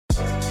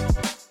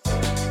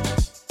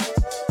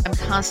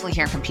constantly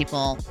hearing from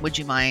people, would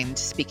you mind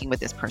speaking with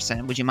this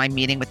person? Would you mind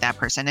meeting with that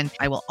person? And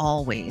I will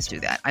always do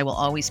that. I will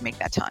always make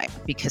that time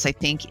because I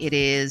think it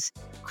is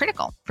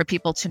critical for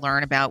people to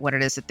learn about what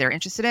it is that they're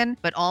interested in,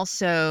 but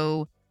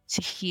also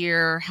to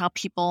hear how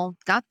people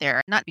got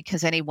there. Not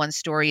because any one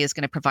story is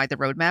going to provide the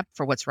roadmap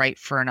for what's right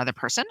for another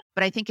person,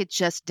 but I think it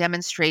just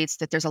demonstrates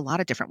that there's a lot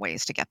of different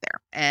ways to get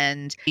there.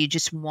 And you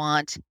just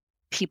want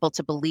people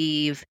to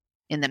believe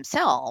in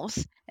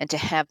themselves and to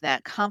have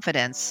that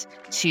confidence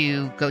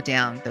to go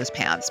down those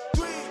paths.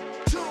 3,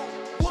 2,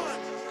 1.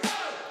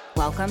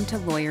 Welcome to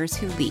Lawyers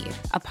Who Lead,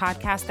 a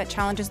podcast that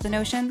challenges the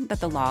notion that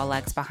the law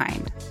lags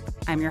behind.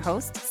 I'm your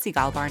host,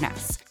 Sigal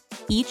Barnes.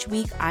 Each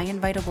week, I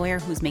invite a lawyer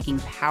who's making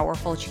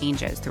powerful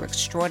changes through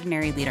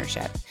extraordinary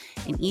leadership.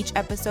 In each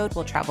episode,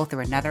 we'll travel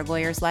through another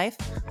lawyer's life,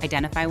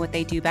 identify what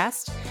they do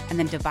best, and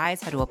then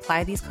devise how to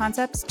apply these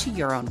concepts to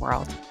your own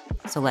world.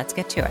 So let's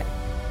get to it.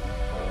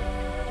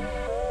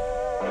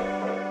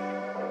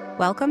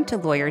 Welcome to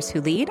Lawyers Who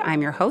Lead.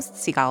 I'm your host,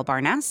 Sigal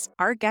Barnes.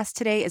 Our guest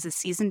today is a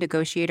seasoned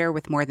negotiator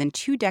with more than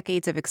 2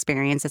 decades of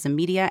experience as a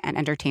media and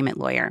entertainment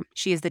lawyer.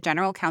 She is the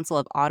general counsel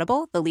of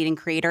Audible, the leading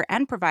creator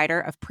and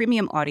provider of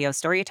premium audio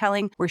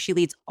storytelling, where she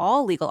leads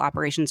all legal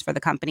operations for the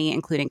company,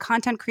 including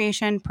content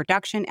creation,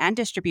 production, and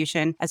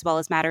distribution, as well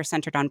as matters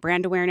centered on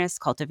brand awareness,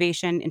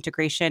 cultivation,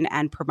 integration,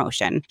 and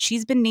promotion.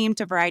 She's been named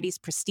to Variety's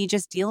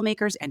prestigious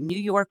Dealmakers and New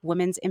York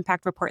Women's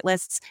Impact Report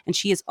lists, and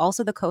she is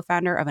also the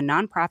co-founder of a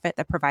nonprofit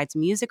that provides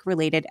music-related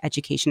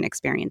education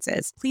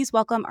experiences. Please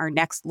welcome our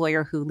next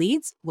lawyer who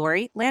leads,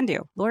 Lori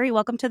Landew. Lori,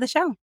 welcome to the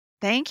show.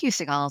 Thank you,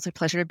 Sigal. It's a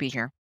pleasure to be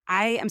here.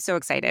 I am so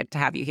excited to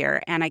have you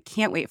here, and I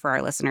can't wait for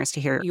our listeners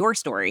to hear your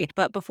story.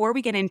 But before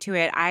we get into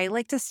it, I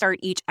like to start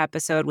each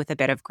episode with a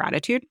bit of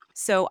gratitude.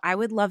 So I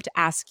would love to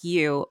ask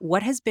you,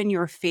 what has been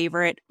your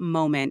favorite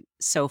moment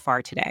so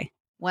far today?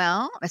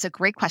 Well, that's a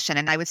great question.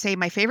 And I would say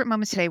my favorite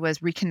moment today was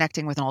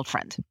reconnecting with an old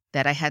friend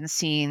that I hadn't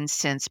seen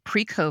since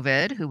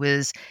pre-COVID, who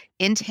was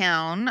in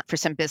town for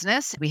some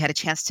business. We had a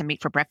chance to meet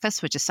for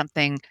breakfast, which is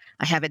something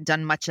I haven't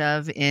done much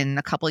of in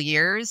a couple of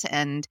years.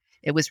 And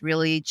it was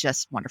really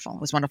just wonderful.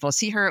 It was wonderful to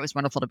see her. It was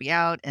wonderful to be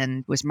out.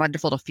 And it was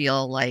wonderful to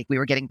feel like we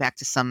were getting back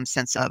to some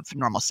sense of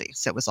normalcy.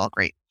 So it was all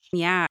great.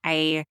 Yeah,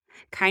 I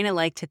kind of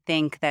like to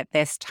think that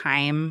this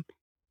time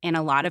in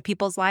a lot of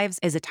people's lives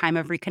is a time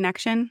of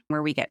reconnection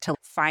where we get to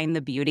find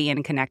the beauty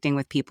in connecting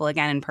with people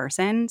again in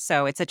person.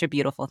 So it's such a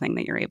beautiful thing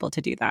that you're able to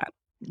do that.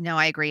 No,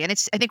 I agree. And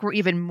I think we're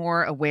even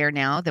more aware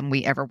now than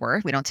we ever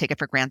were. We don't take it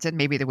for granted,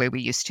 maybe the way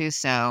we used to.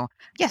 So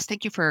yes,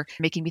 thank you for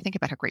making me think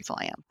about how grateful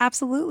I am.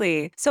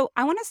 Absolutely. So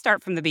I want to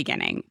start from the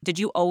beginning. Did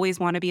you always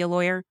want to be a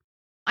lawyer?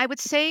 I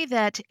would say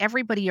that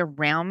everybody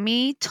around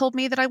me told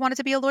me that I wanted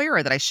to be a lawyer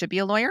or that I should be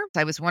a lawyer.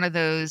 I was one of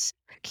those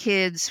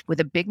kids with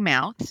a big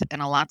mouth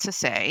and a lot to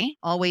say,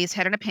 always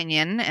had an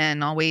opinion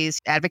and always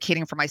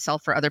advocating for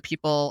myself for other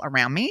people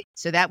around me.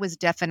 So that was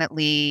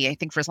definitely, I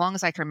think for as long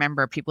as I can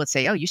remember, people would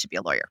say, oh, you should be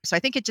a lawyer. So I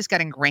think it just got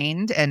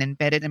ingrained and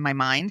embedded in my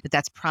mind that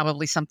that's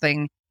probably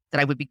something that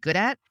I would be good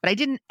at. But I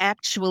didn't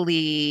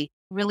actually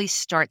really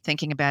start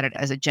thinking about it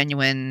as a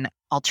genuine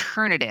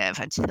alternative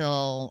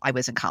until I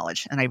was in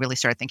college. And I really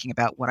started thinking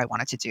about what I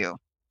wanted to do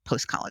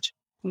post-college.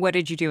 What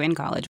did you do in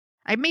college?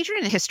 I majored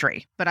in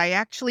history, but I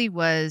actually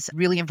was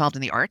really involved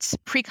in the arts.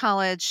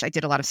 Pre-college, I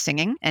did a lot of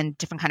singing and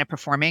different kind of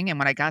performing. And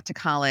when I got to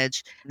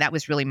college, that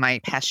was really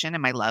my passion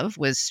and my love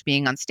was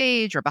being on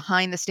stage or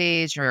behind the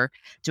stage or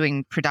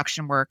doing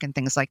production work and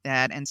things like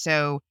that. And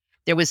so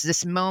there was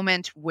this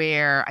moment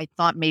where I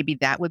thought maybe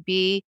that would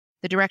be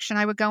the direction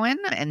I would go in,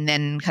 and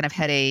then kind of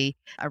had a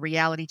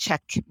reality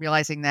check,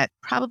 realizing that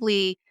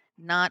probably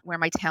not where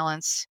my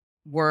talents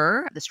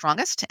were the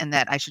strongest and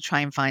that I should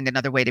try and find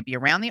another way to be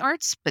around the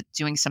arts, but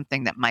doing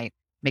something that might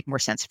make more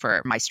sense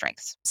for my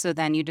strengths. So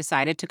then you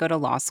decided to go to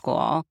law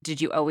school.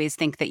 Did you always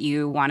think that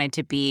you wanted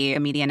to be a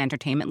media and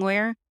entertainment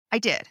lawyer? I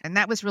did. And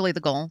that was really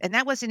the goal. And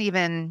that wasn't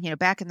even,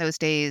 back in those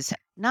days,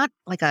 not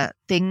like a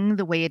thing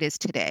the way it is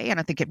today. I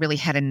don't think it really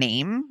had a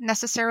name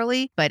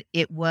necessarily, but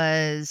it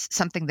was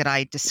something that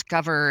I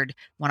discovered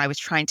when I was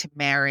trying to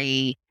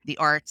marry the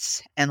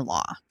arts and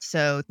law.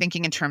 So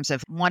thinking in terms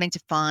of wanting to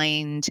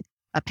find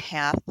a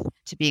path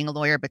to being a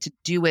lawyer, but to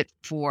do it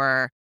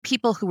for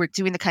people who were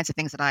doing the kinds of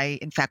things that I,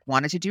 in fact,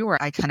 wanted to do,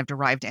 or I kind of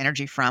derived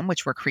energy from,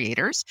 which were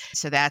creators.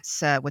 So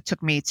that's what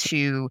took me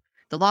to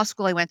the law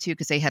school I went to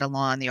because they had a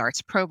law and the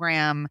arts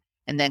program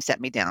and then set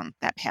me down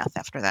that path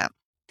after that.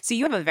 So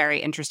you have a very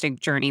interesting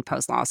journey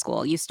post-law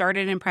school. You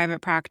started in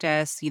private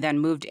practice. You then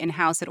moved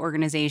in-house at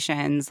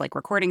organizations like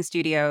recording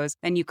studios.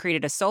 Then you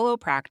created a solo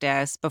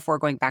practice before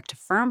going back to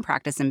firm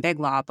practice in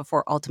big law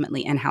before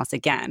ultimately in-house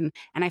again.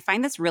 And I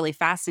find this really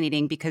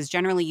fascinating because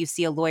generally you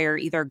see a lawyer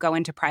either go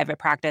into private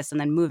practice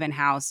and then move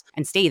in-house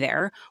and stay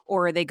there,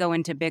 or they go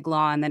into big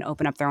law and then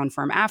open up their own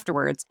firm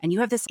afterwards. And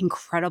you have this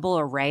incredible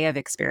array of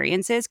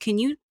experiences. Can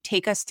you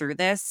take us through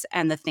this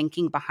and the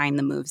thinking behind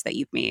the moves that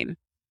you've made?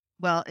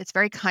 Well, it's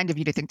very kind of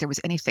you to think there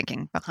was any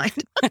thinking behind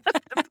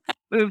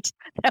moves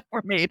that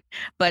were made.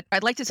 But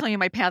I'd like to tell you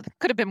my path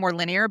could have been more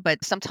linear,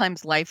 but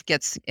sometimes life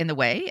gets in the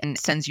way and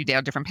sends you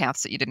down different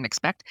paths that you didn't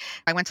expect.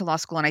 I went to law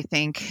school, and I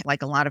think,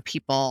 like a lot of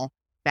people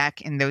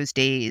back in those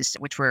days,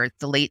 which were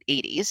the late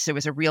 80s, there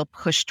was a real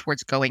push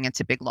towards going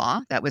into big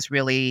law. That was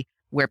really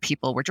where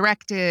people were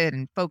directed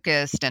and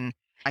focused. And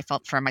I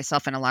felt for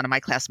myself and a lot of my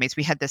classmates,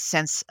 we had this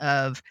sense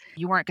of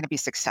you weren't going to be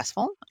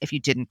successful if you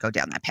didn't go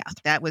down that path.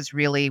 That was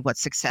really what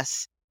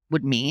success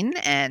would mean.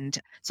 And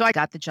so I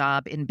got the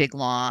job in big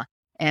law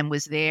and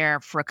was there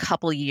for a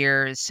couple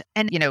years.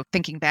 And,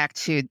 thinking back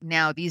to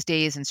now these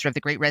days and sort of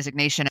the great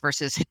resignation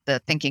versus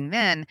the thinking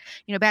then,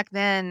 back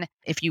then,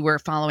 if you were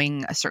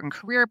following a certain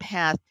career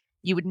path,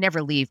 you would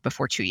never leave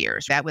before 2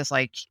 years. That was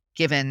like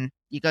given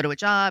you go to a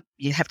job,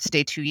 you have to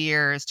stay 2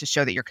 years to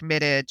show that you're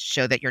committed, to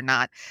show that you're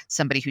not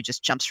somebody who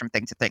just jumps from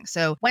thing to thing.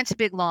 So went to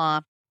big law,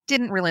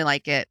 didn't really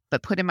like it,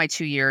 but put in my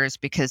 2 years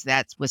because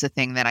that was a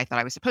thing that I thought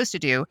I was supposed to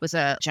do, was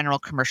a general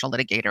commercial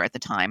litigator at the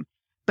time,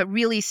 but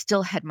really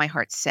still had my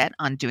heart set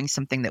on doing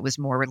something that was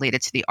more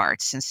related to the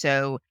arts. And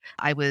so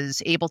I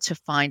was able to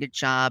find a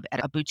job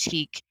at a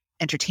boutique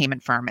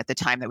entertainment firm at the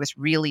time that was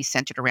really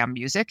centered around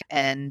music,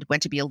 and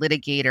went to be a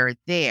litigator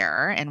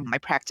there. And my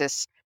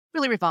practice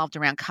really revolved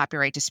around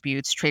copyright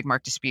disputes,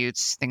 trademark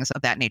disputes, things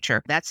of that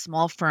nature. That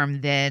small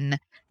firm then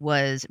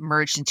was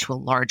merged into a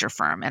larger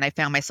firm. And I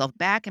found myself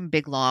back in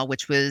big law,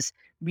 which was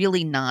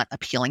really not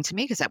appealing to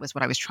me because that was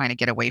what I was trying to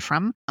get away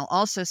from. I'll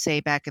also say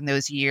back in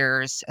those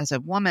years as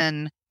a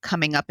woman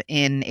coming up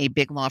in a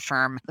big law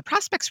firm, the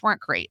prospects weren't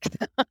great.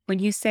 When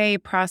you say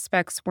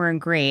prospects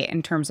weren't great,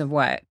 in terms of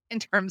what? In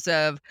terms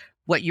of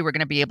what you were going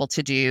to be able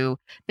to do,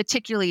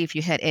 particularly if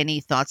you had any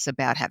thoughts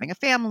about having a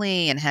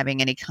family and having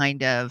any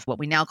kind of what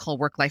we now call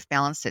work-life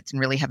balance. That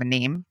didn't really have a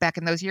name back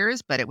in those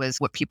years, but it was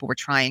what people were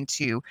trying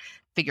to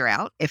figure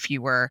out if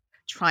you were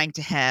trying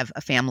to have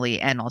a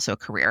family and also a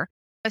career.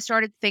 I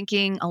started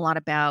thinking a lot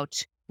about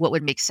what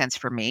would make sense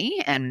for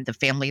me and the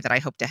family that I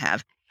hope to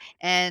have.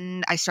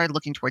 And I started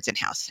looking towards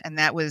in-house. And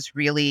that was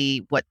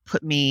really what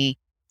put me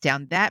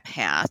down that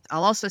path.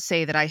 I'll also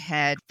say that I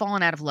had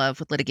fallen out of love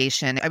with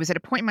litigation. I was at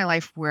a point in my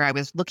life where I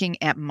was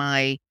looking at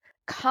my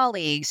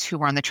colleagues who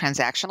were on the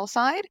transactional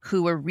side,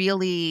 who were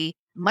really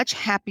much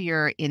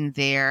happier in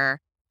their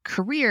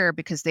career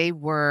because they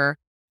were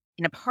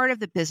in a part of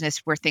the business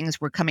where things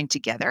were coming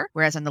together.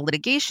 Whereas on the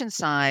litigation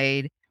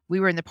side, we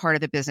were in the part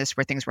of the business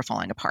where things were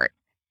falling apart.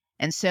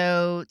 And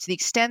so, to the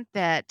extent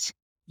that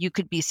you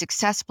could be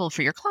successful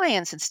for your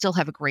clients and still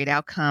have a great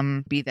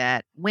outcome, be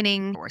that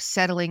winning or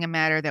settling a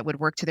matter that would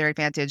work to their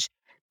advantage,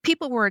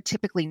 people were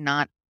typically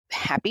not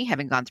happy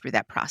having gone through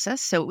that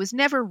process. So it was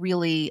never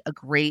really a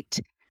great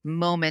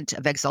moment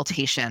of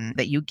exaltation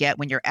that you get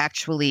when you're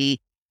actually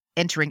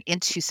entering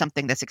into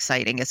something that's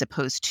exciting as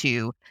opposed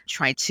to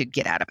trying to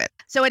get out of it.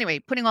 So anyway,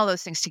 putting all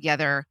those things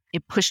together,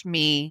 it pushed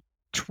me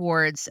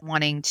towards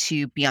wanting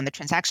to be on the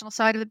transactional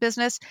side of the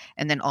business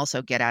and then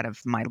also get out of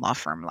my law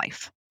firm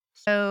life.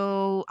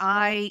 So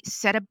I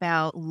set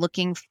about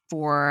looking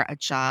for a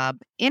job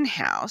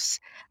in-house,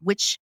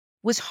 which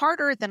was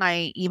harder than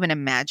I even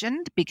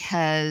imagined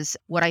because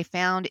what I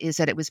found is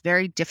that it was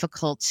very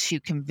difficult to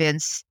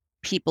convince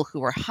people who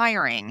were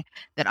hiring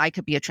that I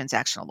could be a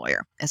transactional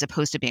lawyer as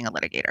opposed to being a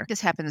litigator. This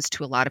happens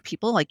to a lot of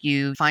people. Like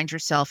you find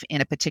yourself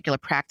in a particular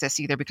practice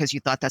either because you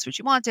thought that's what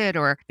you wanted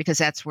or because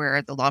that's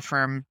where the law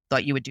firm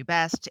thought you would do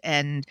best.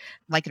 And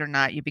like it or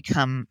not, you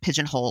become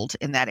pigeonholed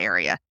in that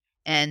area.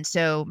 And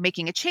so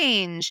making a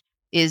change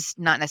is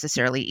not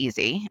necessarily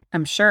easy.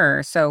 I'm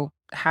sure. So,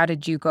 how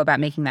did you go about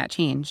making that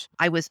change?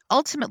 I was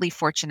ultimately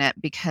fortunate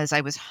because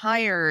I was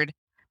hired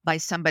by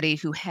somebody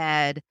who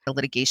had a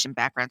litigation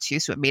background too.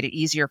 So it made it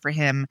easier for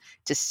him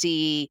to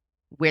see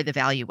where the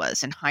value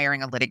was in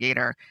hiring a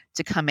litigator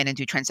to come in and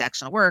do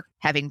transactional work.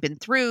 Having been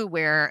through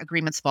where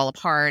agreements fall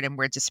apart and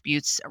where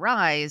disputes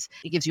arise,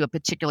 it gives you a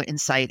particular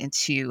insight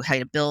into how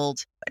to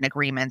build an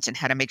agreement and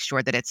how to make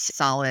sure that it's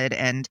solid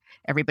and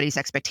everybody's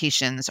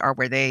expectations are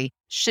where they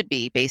should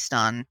be based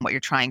on what you're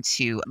trying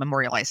to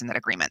memorialize in that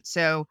agreement.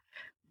 So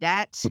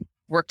that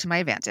worked to my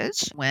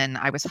advantage when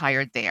I was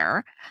hired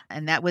there.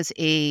 And that was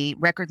a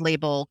record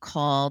label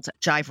called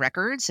Jive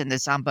Records in the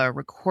Zamba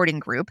recording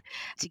group.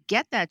 To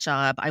get that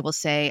job, I will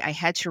say I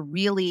had to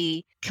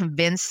really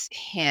convince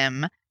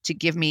him to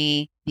give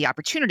me the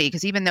opportunity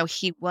because even though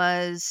he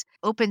was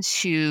open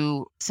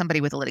to somebody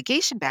with a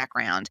litigation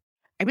background,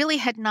 I really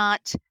had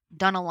not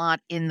done a lot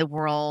in the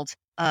world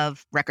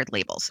of record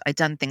labels. I'd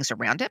done things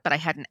around it, but I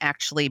hadn't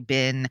actually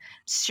been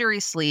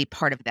seriously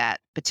part of that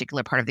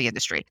particular part of the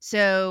industry.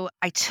 So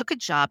I took a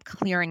job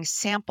clearing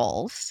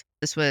samples.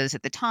 This was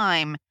at the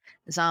time,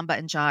 Zamba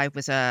and Jive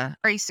was a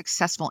very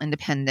successful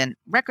independent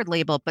record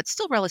label, but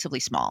still relatively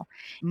small,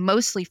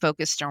 mostly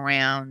focused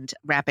around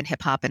rap and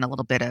hip hop and a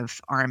little bit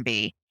of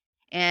R&B.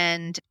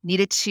 And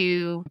needed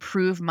to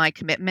prove my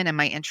commitment and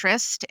my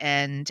interest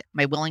and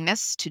my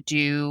willingness to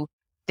do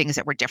things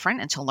that were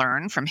different and to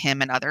learn from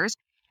him and others.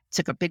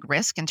 Took a big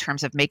risk in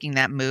terms of making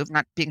that move,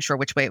 not being sure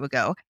which way it would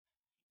go,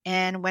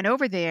 and went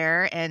over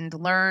there and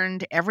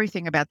learned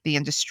everything about the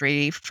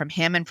industry from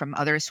him and from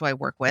others who I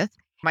work with.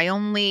 My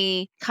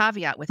only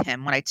caveat with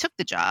him when I took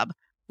the job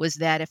was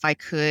that if I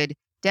could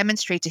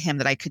demonstrate to him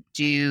that I could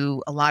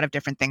do a lot of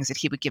different things, that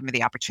he would give me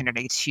the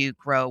opportunity to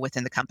grow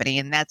within the company.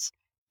 And that's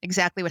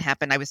exactly what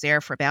happened. I was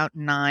there for about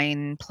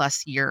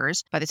 9+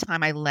 years. By the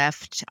time I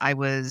left, I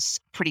was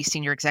pretty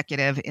senior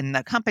executive in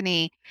the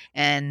company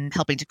and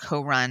helping to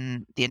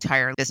co-run the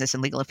entire business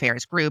and legal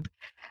affairs group,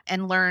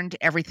 and learned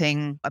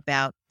everything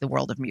about the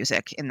world of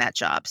music in that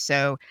job.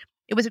 So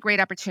it was a great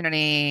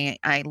opportunity.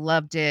 I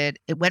loved it.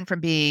 It went from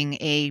being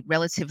a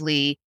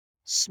relatively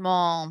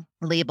small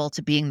label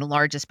to being the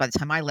largest, by the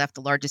time I left,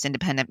 the largest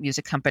independent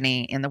music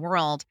company in the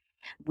world.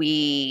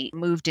 We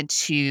moved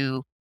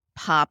into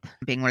pop,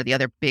 being one of the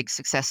other big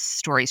success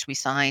stories. We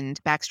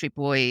signed Backstreet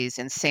Boys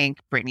and Sync,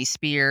 Britney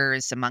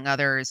Spears, among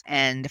others.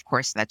 And of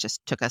course, that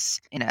just took us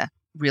in a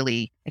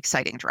really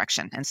exciting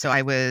direction. And so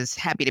I was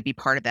happy to be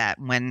part of that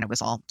when it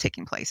was all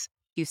taking place.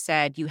 You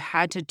said you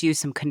had to do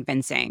some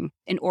convincing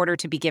in order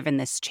to be given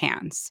this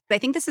chance. I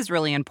think this is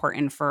really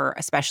important for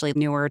especially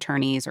newer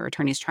attorneys or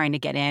attorneys trying to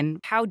get in.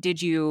 How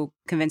did you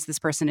convince this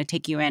person to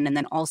take you in? And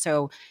then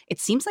also, it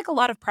seems like a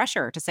lot of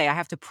pressure to say, I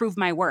have to prove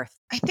my worth.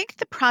 I think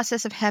the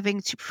process of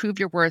having to prove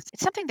your worth,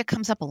 it's something that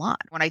comes up a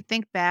lot. When I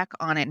think back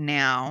on it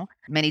now,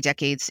 many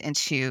decades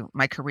into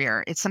my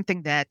career, it's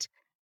something that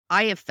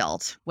I have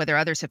felt, whether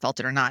others have felt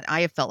it or not,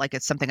 I have felt like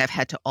it's something I've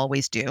had to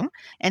always do.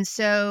 And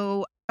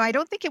so I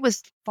don't think it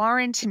was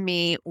foreign to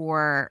me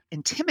or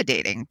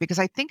intimidating, because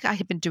I think I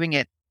had been doing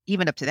it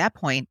even up to that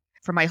point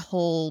for my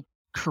whole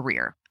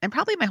career and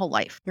probably my whole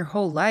life. Your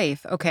whole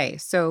life. Okay,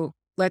 so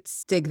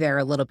let's dig there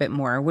a little bit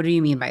more. What do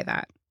you mean by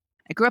that?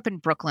 I grew up in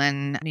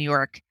Brooklyn, New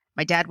York.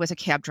 My dad was a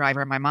cab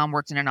driver. My mom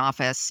worked in an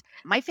office.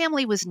 My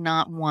family was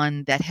not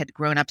one that had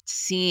grown up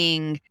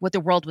seeing what the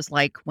world was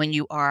like when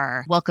you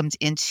are welcomed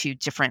into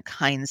different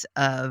kinds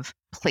of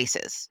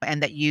places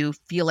and that you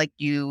feel like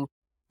you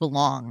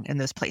belong in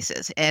those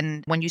places.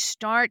 And when you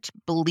start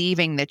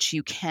believing that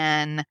you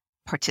can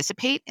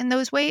participate in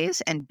those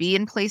ways and be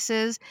in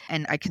places,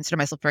 and I consider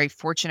myself very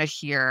fortunate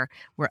here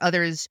where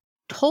others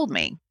told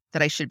me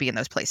that I should be in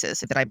those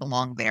places, that I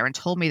belong there, and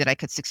told me that I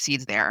could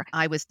succeed there.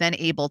 I was then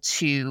able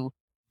to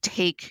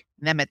take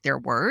them at their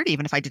word,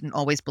 even if I didn't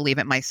always believe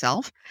it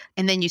myself.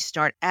 And then you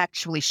start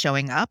actually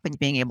showing up and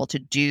being able to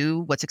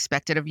do what's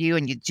expected of you.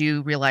 And you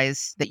do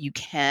realize that you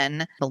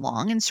can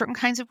belong in certain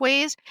kinds of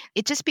ways.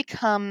 It just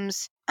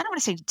becomes, I don't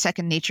want to say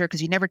second nature,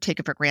 because you never take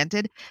it for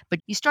granted, but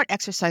you start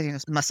exercising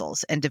those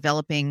muscles and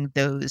developing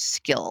those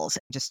skills.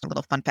 Just a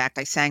little fun fact,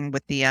 I sang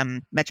with the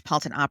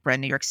Metropolitan Opera,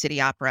 New York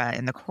City Opera,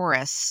 in the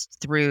chorus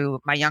through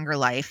my younger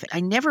life. I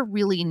never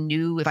really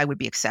knew if I would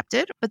be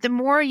accepted, but the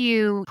more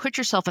you put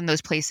yourself in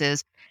those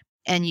places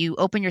and you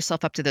open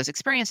yourself up to those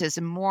experiences,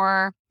 the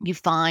more you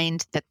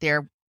find that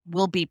there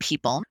will be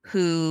people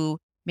who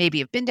maybe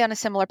have been down a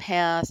similar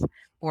path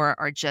or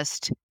are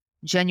just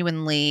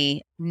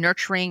genuinely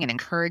nurturing and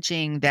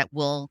encouraging, that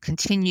will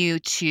continue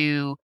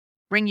to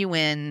bring you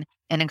in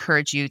and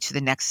encourage you to the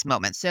next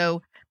moment.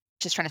 So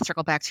just trying to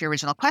circle back to your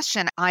original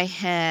question, I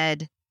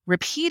had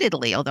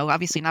repeatedly, although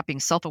obviously not being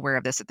self-aware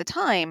of this at the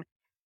time,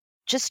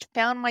 just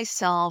found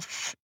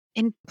myself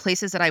in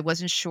places that I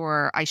wasn't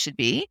sure I should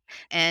be,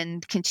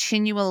 and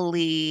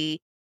continually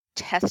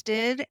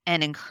tested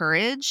and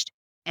encouraged.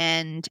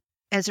 And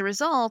as a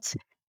result,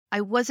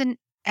 I wasn't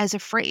as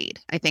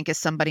afraid, I think, as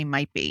somebody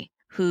might be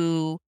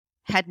who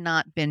had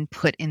not been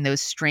put in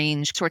those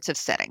strange sorts of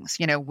settings,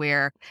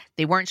 where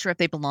they weren't sure if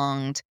they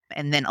belonged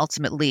and then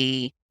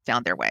ultimately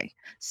found their way.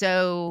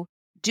 So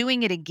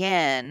doing it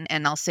again,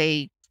 and I'll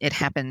say it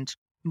happened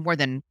more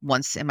than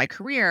once in my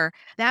career,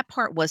 that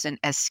part wasn't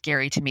as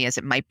scary to me as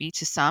it might be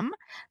to some.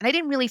 And I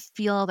didn't really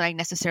feel that I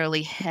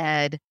necessarily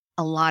had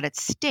a lot at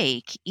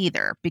stake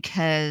either,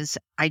 because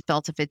I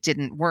felt if it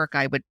didn't work,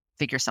 I would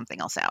figure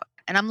something else out.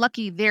 And I'm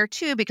lucky there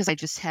too, because I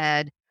just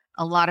had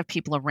a lot of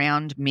people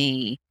around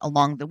me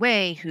along the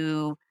way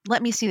who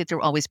let me see that there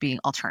will always be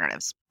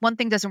alternatives. One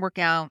thing doesn't work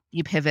out,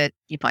 you pivot,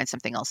 you find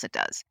something else that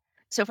does.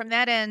 So from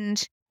that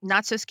end,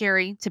 not so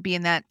scary to be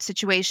in that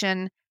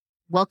situation,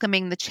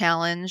 welcoming the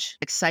challenge,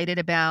 excited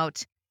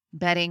about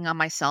betting on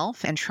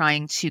myself and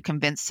trying to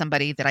convince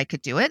somebody that I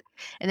could do it.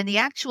 And then the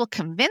actual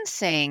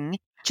convincing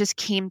just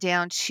came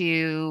down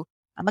to,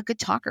 I'm a good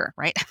talker,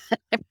 right?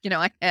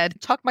 I had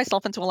talked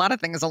myself into a lot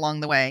of things along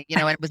the way,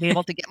 and was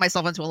able to get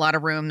myself into a lot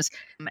of rooms.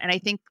 And I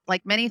think,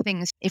 like many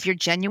things, if you're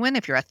genuine,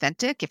 if you're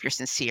authentic, if you're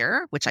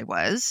sincere, which I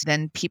was,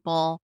 then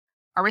people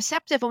are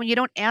receptive. And when you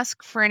don't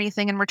ask for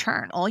anything in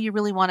return, all you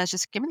really want is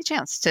just give me the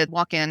chance to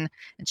walk in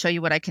and show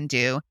you what I can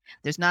do.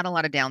 There's not a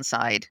lot of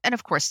downside. And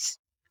of course,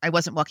 I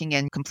wasn't walking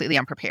in completely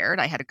unprepared.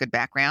 I had a good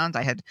background.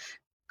 I had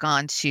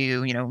gone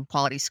to,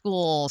 quality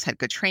schools, had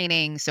good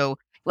training. So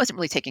he wasn't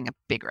really taking a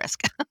big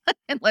risk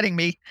and letting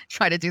me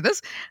try to do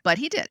this, but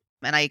he did.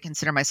 And I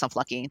consider myself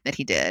lucky that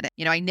he did.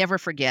 I never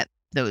forget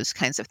those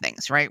kinds of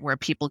things, right? Where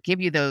people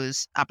give you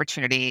those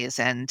opportunities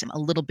and a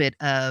little bit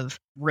of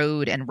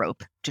road and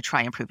rope to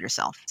try and prove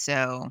yourself.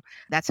 So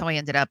that's how I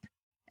ended up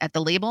at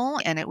the label,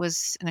 and it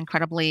was an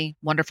incredibly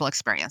wonderful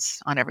experience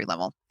on every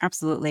level.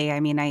 Absolutely. I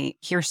mean, I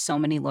hear so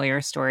many lawyer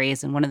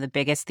stories, and one of the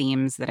biggest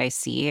themes that I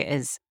see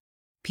is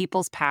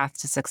people's path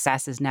to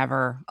success is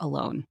never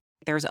alone.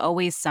 There's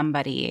always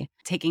somebody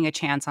taking a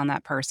chance on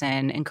that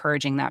person,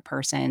 encouraging that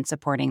person,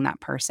 supporting that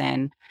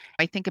person.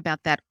 I think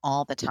about that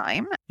all the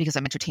time because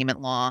I'm entertainment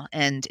law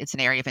and it's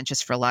an area of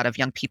interest for a lot of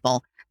young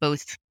people,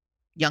 both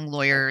young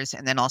lawyers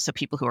and then also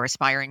people who are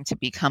aspiring to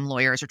become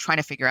lawyers or trying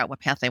to figure out what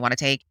path they want to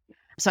take.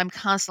 So I'm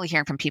constantly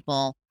hearing from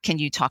people, can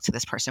you talk to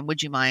this person?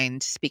 Would you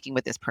mind speaking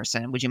with this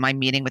person? Would you mind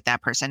meeting with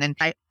that person? And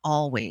I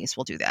always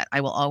will do that. I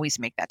will always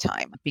make that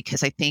time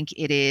because I think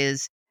it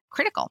is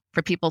critical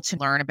for people to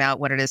learn about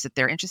what it is that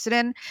they're interested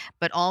in,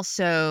 but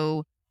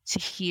also to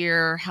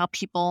hear how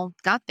people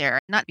got there.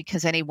 Not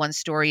because any one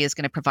story is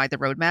going to provide the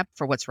roadmap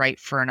for what's right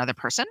for another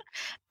person,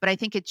 but I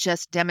think it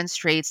just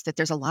demonstrates that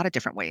there's a lot of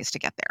different ways to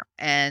get there.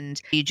 And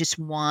you just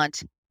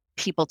want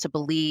people to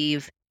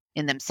believe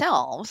in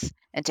themselves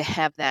and to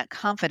have that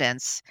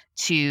confidence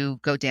to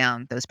go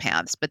down those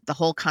paths. But the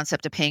whole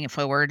concept of paying it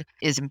forward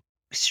is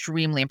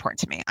extremely important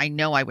to me. I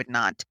know I would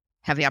not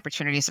have the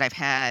opportunities that I've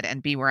had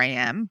and be where I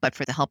am, but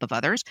for the help of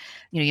others.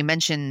 You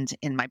mentioned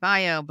in my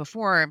bio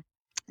before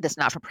this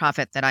not for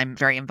profit that I'm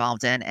very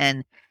involved in.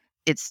 And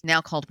it's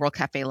now called World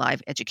Cafe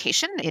Live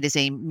Education. It is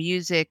a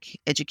music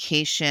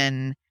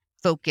education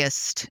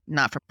focused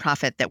not for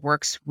profit that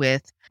works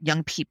with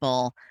young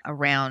people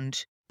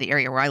around the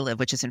area where I live,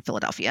 which is in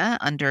Philadelphia,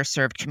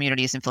 underserved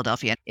communities in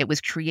Philadelphia. It was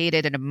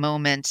created at a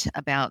moment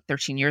about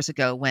 13 years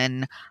ago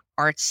when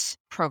arts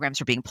programs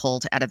were being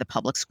pulled out of the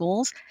public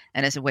schools,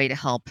 and as a way to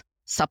help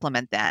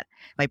supplement that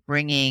by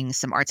bringing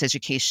some arts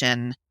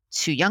education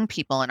to young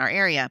people in our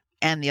area.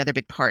 And the other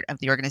big part of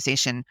the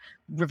organization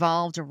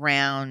revolved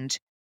around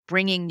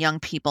bringing young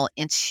people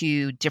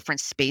into different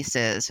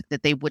spaces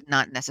that they would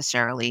not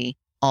necessarily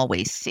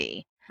always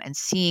see and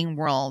seeing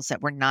worlds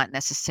that were not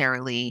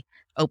necessarily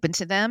open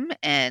to them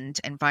and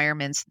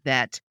environments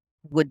that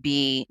would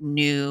be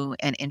new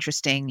and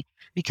interesting.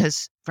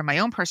 Because from my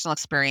own personal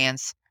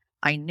experience,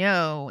 I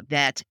know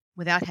that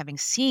without having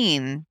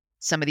seen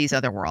some of these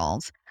other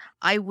worlds,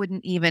 I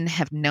wouldn't even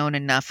have known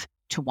enough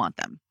to want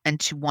them and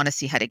to want to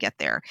see how to get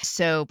there.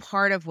 So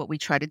part of what we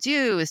try to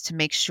do is to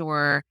make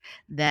sure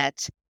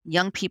that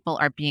young people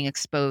are being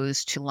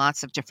exposed to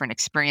lots of different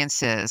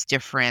experiences,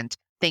 different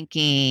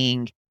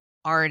thinking,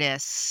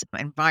 artists,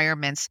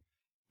 environments,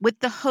 with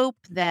the hope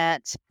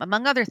that,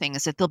 among other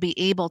things, that they'll be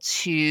able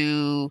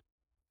to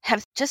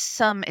have just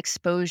some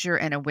exposure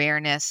and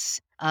awareness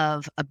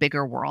of a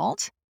bigger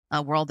world,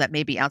 a world that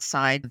may be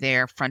outside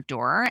their front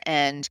door.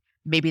 And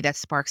maybe that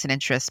sparks an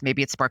interest.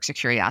 Maybe it sparks a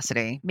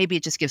curiosity. Maybe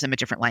it just gives them a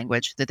different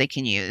language that they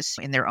can use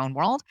in their own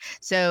world.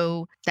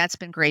 So that's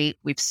been great.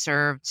 We've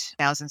served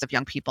thousands of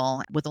young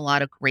people with a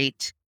lot of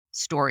great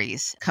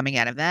stories coming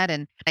out of that.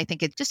 And I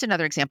think it's just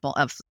another example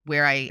of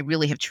where I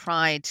really have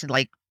tried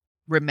to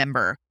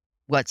remember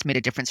what's made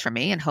a difference for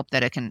me and hope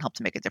that it can help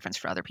to make a difference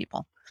for other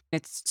people.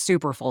 It's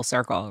super full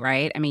circle,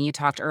 right? I mean, you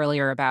talked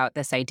earlier about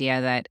this idea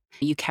that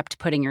you kept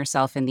putting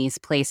yourself in these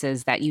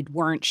places that you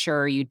weren't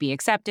sure you'd be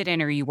accepted in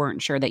or you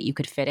weren't sure that you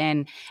could fit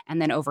in. And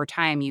then over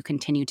time, you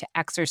continue to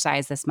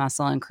exercise this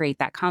muscle and create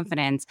that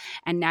confidence.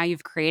 And now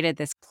you've created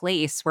this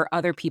place where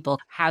other people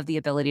have the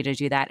ability to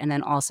do that and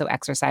then also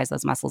exercise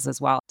those muscles as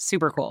well.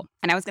 Super cool.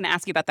 And I was going to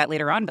ask you about that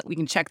later on, but we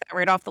can check that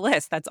right off the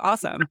list. That's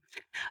awesome.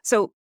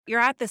 So you're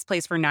at this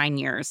place for 9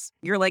 years.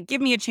 You're like,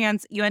 give me a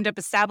chance. You end up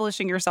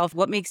establishing yourself.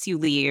 What makes you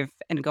leave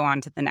and go on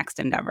to the next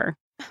endeavor?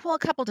 Well, a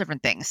couple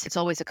different things. It's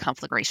always a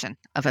conflagration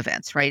of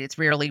events, right? It's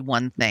rarely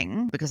one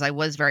thing because I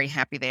was very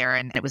happy there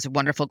and it was a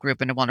wonderful group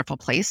and a wonderful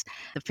place.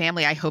 The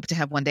family I hope to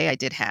have one day, I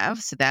did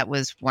have. So that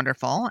was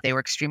wonderful. They were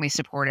extremely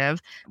supportive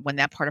when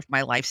that part of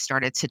my life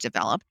started to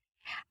develop.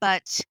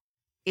 But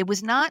it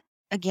was not,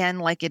 again,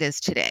 like it is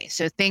today.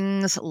 So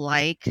things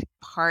like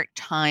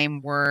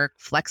part-time work,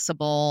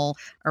 flexible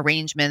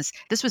arrangements,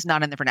 this was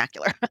not in the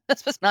vernacular.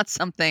 This was not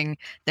something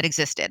that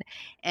existed.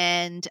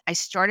 And I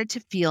started to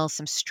feel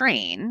some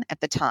strain at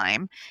the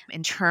time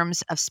in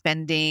terms of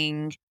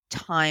spending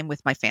time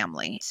with my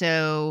family.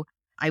 So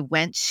I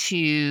went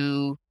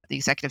to the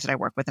executives that I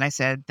work with and I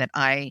said that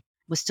I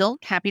was still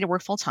happy to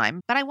work full time,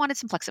 but I wanted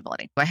some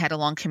flexibility. I had a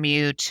long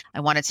commute.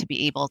 I wanted to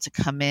be able to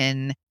come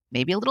in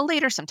maybe a little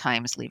later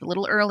sometimes, leave a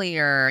little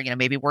earlier,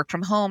 maybe work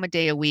from home a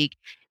day a week.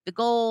 The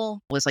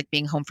goal was like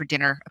being home for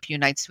dinner a few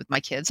nights with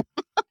my kids.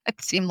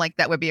 It seemed like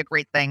that would be a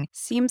great thing.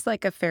 Seems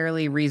like a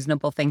fairly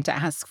reasonable thing to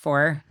ask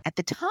for. At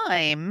the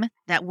time,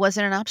 that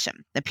wasn't an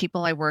option. The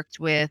people I worked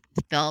with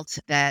felt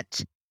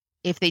that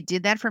if they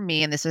did that for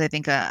me, and this is, I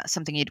think,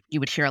 something you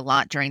would hear a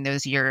lot during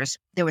those years,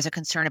 there was a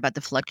concern about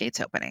the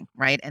floodgates opening,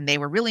 right? And they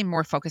were really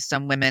more focused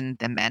on women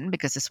than men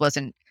because this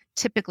wasn't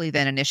typically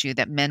then an issue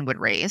that men would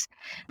raise.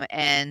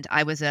 And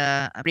I was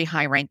a pretty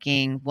high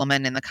ranking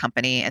woman in the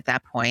company at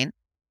that point.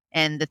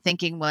 And the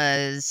thinking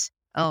was,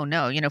 oh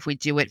no, if we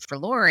do it for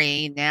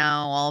Lori,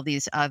 now all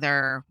these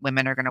other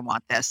women are going to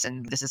want this.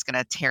 And this is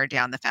going to tear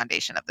down the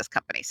foundation of this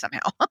company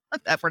somehow,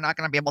 that we're not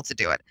going to be able to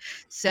do it.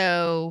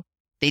 So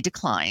they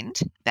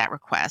declined that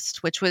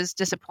request, which was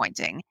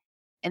disappointing.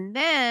 And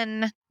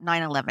then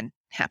 9/11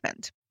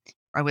 happened.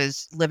 I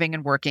was living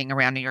and working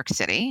around New York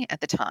City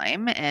at the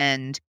time.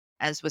 And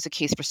as was the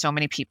case for so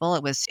many people,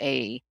 it was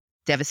a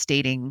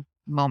devastating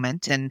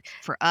moment. And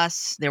for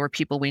us, there were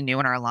people we knew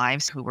in our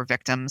lives who were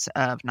victims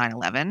of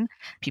 9/11,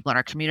 people in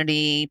our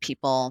community,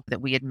 people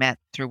that we had met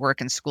through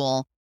work and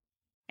school.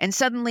 And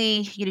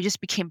suddenly,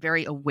 just became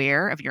very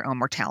aware of your own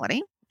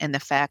mortality and the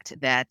fact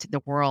that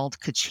the world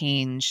could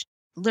change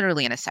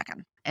literally in a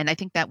second. And I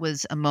think that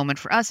was a moment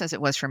for us, as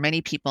it was for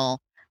many people,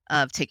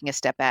 of taking a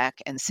step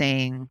back and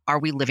saying, are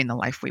we living the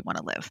life we want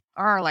to live?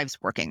 Are our lives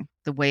working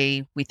the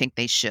way we think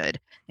they should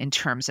in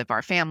terms of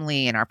our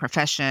family and our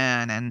profession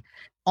and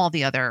all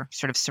the other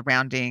sort of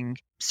surrounding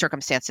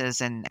circumstances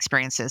and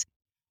experiences?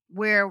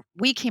 Where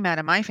we came out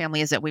in my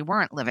family is that we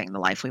weren't living the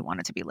life we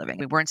wanted to be living.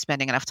 We weren't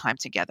spending enough time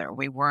together.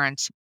 We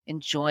weren't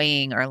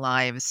enjoying our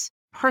lives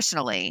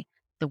personally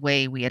the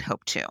way we had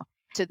hoped to.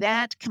 So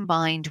that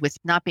combined with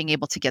not being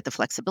able to get the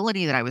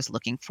flexibility that I was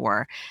looking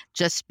for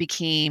just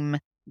became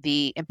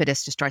the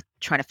impetus to start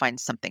trying to find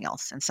something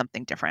else and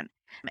something different.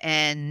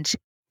 And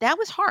that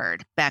was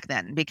hard back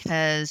then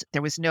because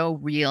there was no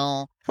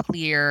real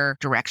clear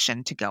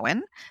direction to go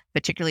in,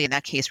 particularly in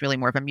that case, really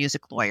more of a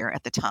music lawyer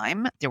at the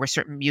time. There were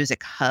certain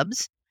music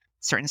hubs,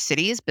 certain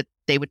cities, but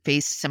they would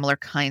face similar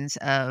kinds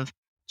of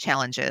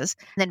challenges.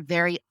 And then,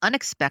 very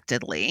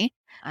unexpectedly,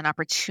 an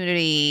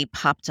opportunity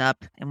popped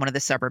up in one of the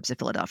suburbs of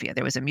Philadelphia.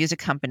 There was a music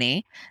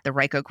company, the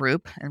Ryko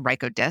Group and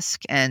Ryko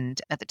Disc,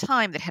 and at the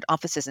time that had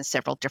offices in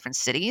several different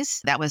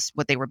cities. That was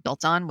what they were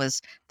built on,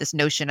 was this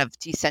notion of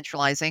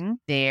decentralizing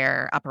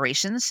their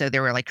operations. So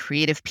there were like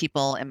creative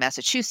people in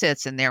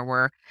Massachusetts, and there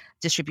were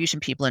distribution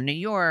people in New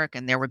York,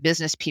 and there were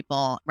business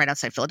people right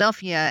outside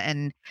Philadelphia.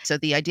 And so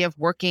the idea of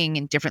working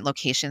in different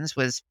locations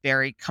was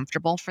very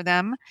comfortable for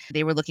them.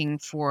 They were looking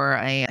for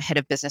a head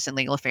of business and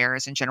legal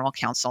affairs and general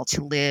counsel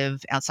to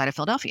live outside of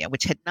Philadelphia,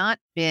 which had not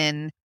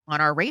been on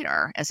our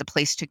radar as a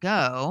place to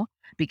go,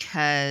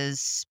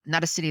 because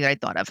not a city that I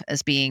thought of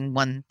as being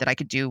one that I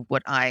could do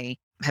what I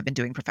have been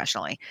doing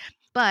professionally.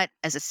 But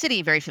as a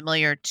city, very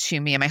familiar to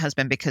me and my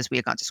husband because we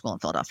had gone to school in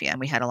Philadelphia and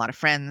we had a lot of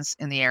friends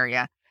in the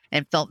area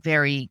and felt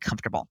very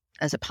comfortable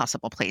as a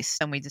possible place.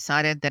 And we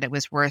decided that it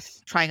was worth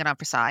trying it on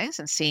for size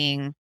and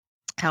seeing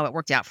how it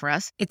worked out for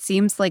us. It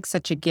seems like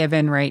such a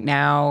given right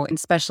now,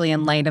 especially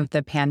in light of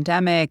the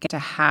pandemic, to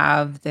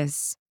have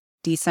this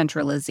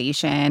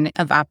decentralization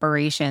of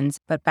operations.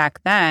 But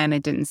back then,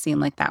 it didn't seem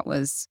like that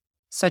was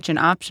such an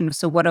option.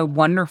 So, what a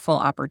wonderful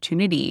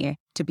opportunity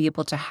to be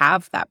able to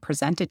have that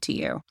presented to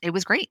you. It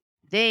was great.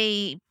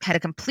 They had a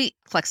complete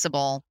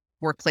flexible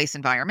workplace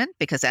environment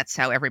because that's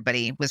how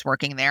everybody was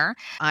working there.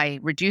 I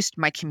reduced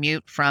my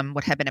commute from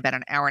what had been about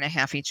an hour and a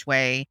half each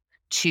way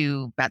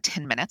to about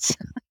 10 minutes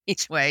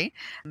each way,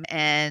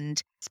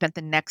 and spent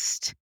the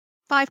next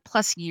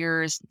 5+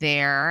 years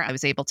there. I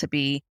was able to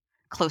be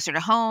closer to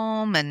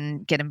home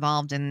and get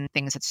involved in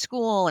things at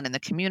school and in the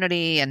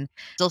community and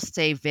still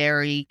stay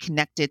very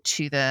connected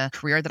to the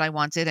career that I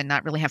wanted and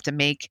not really have to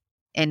make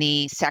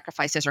any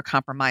sacrifices or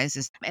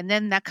compromises. And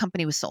then that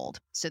company was sold.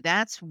 So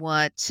that's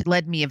what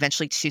led me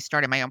eventually to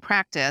starting my own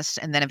practice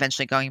and then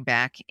eventually going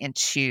back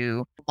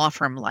into law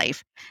firm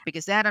life,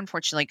 because that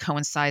unfortunately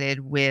coincided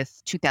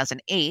with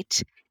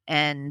 2008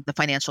 and the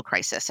financial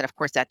crisis. And of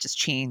course, that just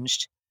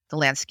changed the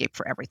landscape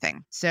for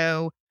everything.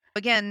 So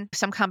again,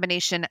 some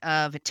combination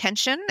of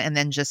attention and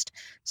then just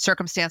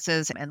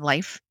circumstances and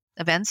life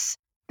events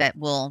that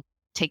will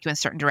take you in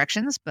certain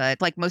directions. But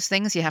like most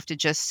things, you have to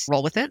just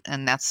roll with it.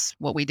 And that's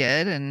what we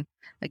did. And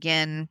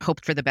again,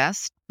 hoped for the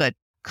best, but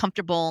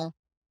comfortable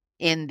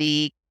in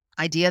the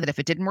idea that if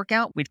it didn't work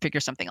out, we'd figure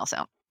something else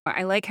out.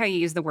 I like how you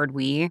use the word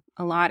we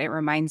a lot. It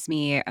reminds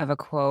me of a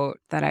quote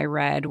that I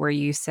read where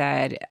you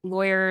said,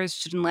 lawyers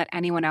shouldn't let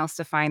anyone else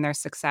define their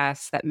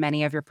success, that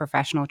many of your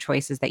professional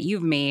choices that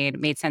you've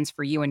made sense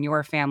for you and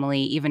your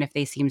family, even if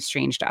they seem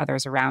strange to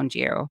others around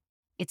you.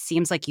 It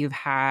seems like you've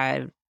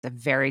had a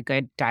very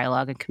good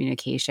dialogue and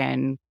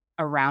communication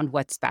around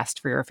what's best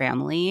for your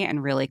family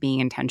and really being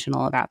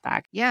intentional about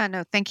that. Yeah,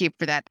 no, thank you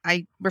for that.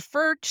 I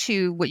refer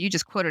to what you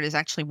just quoted as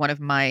actually one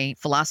of my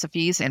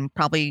philosophies and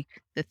probably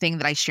the thing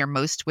that I share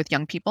most with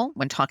young people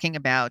when talking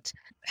about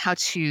how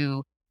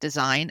to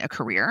design a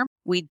career.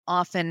 We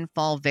often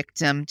fall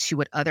victim to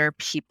what other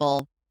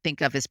people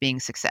think of as being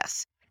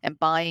success and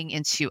buying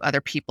into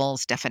other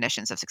people's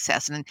definitions of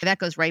success. And that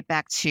goes right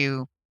back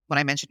to what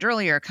I mentioned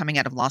earlier, coming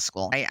out of law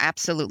school. I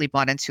absolutely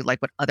bought into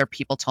like what other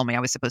people told me I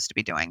was supposed to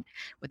be doing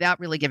without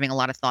really giving a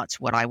lot of thought to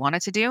what I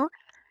wanted to do.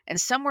 And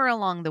somewhere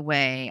along the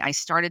way, I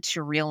started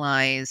to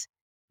realize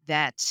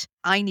that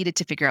I needed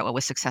to figure out what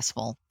was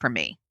successful for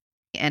me.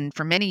 And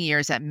for many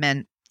years, that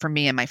meant for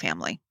me and my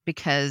family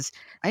because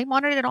I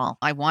wanted it all.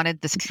 I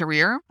wanted this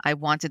career, I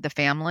wanted the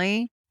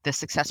family, the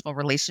successful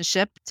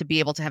relationship, to be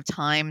able to have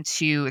time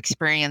to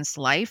experience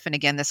life. And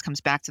again, this comes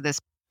back to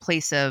this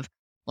place of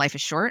life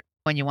is short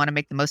when you want to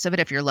make the most of it,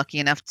 if you're lucky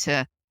enough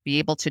to be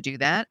able to do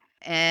that.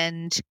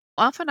 And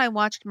often I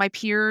watched my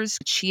peers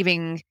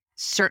achieving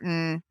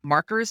certain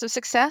markers of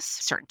success,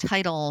 certain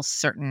titles,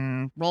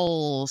 certain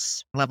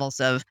roles, levels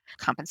of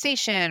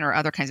compensation, or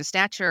other kinds of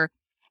stature.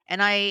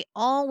 And I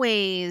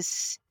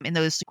always, in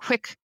those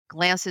quick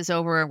glances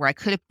over where I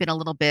could have been a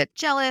little bit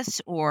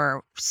jealous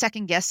or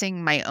second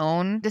guessing my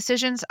own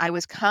decisions, I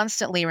was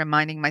constantly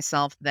reminding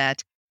myself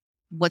that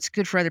what's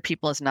good for other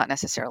people is not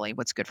necessarily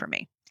what's good for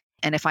me.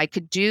 And if I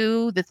could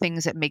do the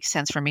things that make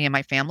sense for me and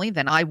my family,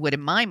 then I would,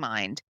 in my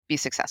mind, be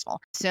successful.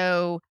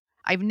 So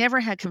I've never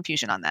had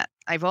confusion on that.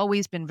 I've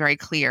always been very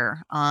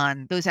clear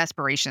on those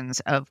aspirations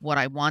of what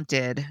I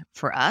wanted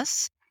for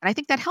us. And I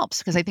think that helps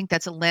because I think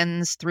that's a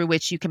lens through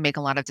which you can make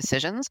a lot of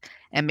decisions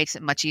and makes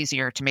it much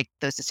easier to make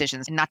those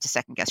decisions and not to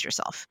second guess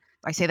yourself.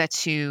 I say that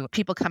to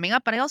people coming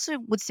up, but I also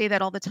would say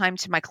that all the time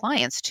to my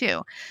clients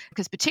too,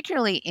 because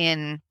particularly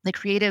in the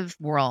creative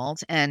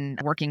world and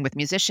working with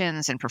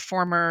musicians and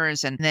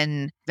performers, and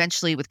then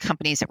eventually with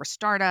companies that were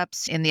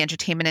startups in the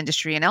entertainment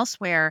industry and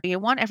elsewhere, you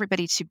want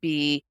everybody to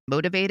be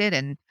motivated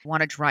and want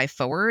to drive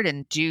forward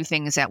and do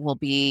things that will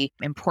be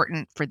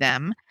important for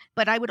them.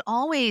 But I would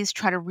always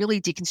try to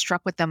really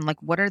deconstruct with them, like,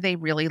 what are they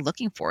really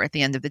looking for at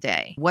the end of the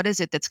day? What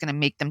is it that's going to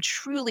make them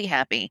truly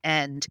happy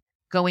and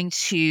going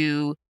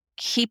to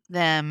keep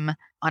them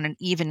on an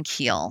even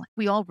keel?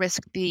 We all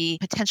risk the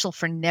potential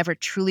for never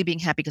truly being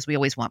happy because we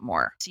always want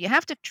more. So you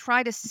have to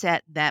try to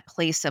set that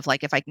place of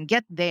like, if I can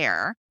get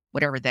there,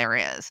 whatever there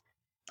is,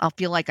 I'll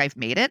feel like I've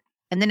made it.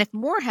 And then if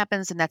more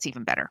happens, then that's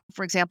even better.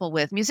 For example,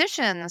 with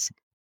musicians,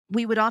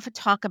 we would often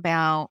talk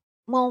about,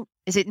 well,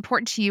 is it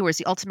important to you, or is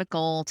the ultimate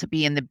goal to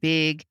be in the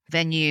big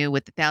venue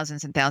with the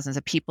thousands and thousands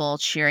of people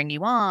cheering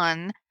you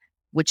on,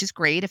 which is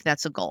great if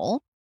that's a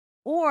goal?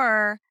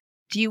 Or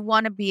do you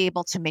want to be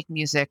able to make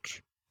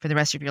music for the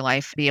rest of your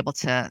life, be able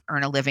to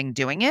earn a living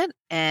doing it,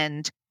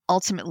 and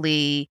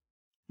ultimately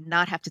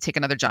not have to take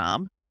another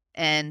job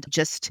and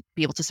just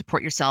be able to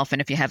support yourself?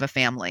 And if you have a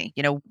family,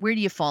 where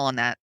do you fall on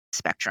that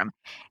spectrum?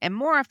 And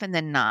more often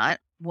than not,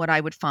 what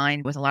I would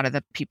find with a lot of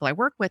the people I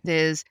work with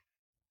is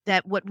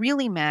that what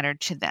really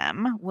mattered to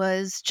them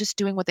was just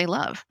doing what they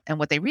love. And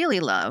what they really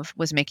love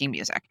was making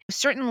music.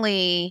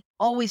 Certainly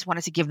always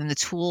wanted to give them the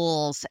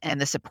tools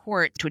and the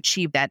support to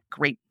achieve that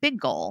great big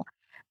goal,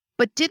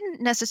 but didn't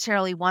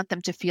necessarily want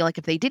them to feel like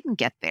if they didn't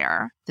get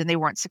there, then they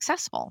weren't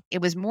successful. It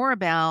was more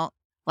about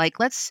like,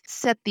 let's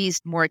set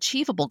these more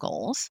achievable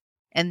goals.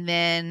 And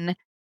then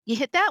you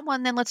hit that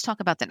one, then let's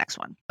talk about the next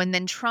one. And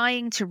then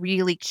trying to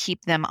really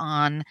keep them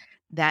on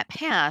that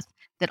path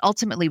that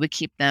ultimately would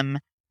keep them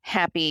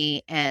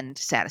happy and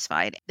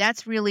satisfied.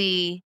 That's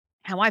really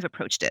how I've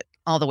approached it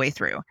all the way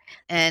through.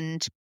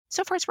 And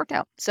so far it's worked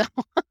out. So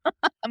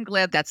I'm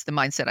glad that's the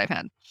mindset I've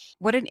had.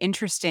 What an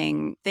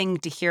interesting thing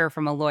to hear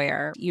from a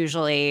lawyer.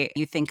 Usually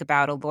you think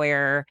about a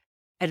lawyer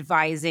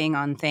advising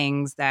on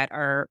things that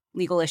are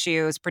legal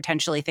issues,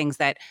 potentially things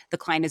that the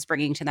client is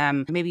bringing to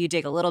them. Maybe you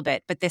dig a little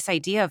bit, but this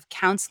idea of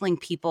counseling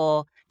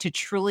people to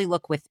truly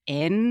look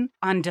within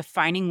on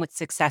defining what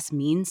success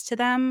means to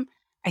them,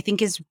 I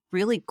think is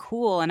really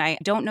cool. And I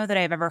don't know that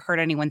I've ever heard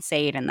anyone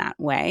say it in that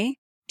way.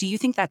 Do you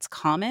think that's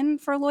common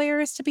for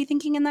lawyers to be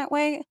thinking in that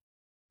way?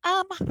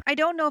 Um, I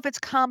don't know if it's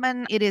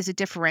common. It is a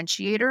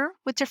differentiator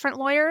with different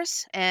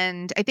lawyers.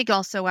 And I think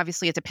also,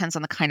 obviously, it depends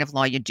on the kind of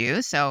law you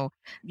do. So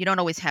you don't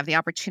always have the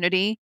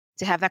opportunity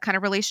to have that kind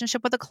of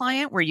relationship with a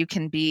client where you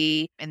can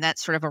be in that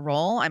sort of a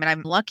role. I mean,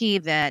 I'm lucky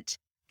that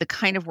the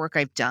kind of work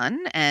I've done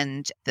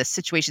and the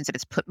situations that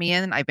it's put me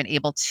in, I've been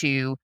able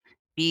to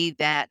be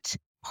that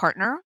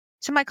partner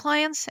to my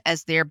clients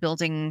as they're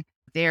building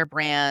their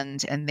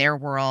brand and their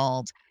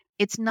world.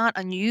 It's not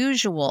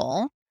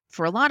unusual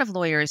for a lot of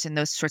lawyers in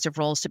those sorts of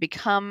roles to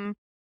become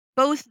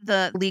both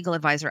the legal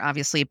advisor,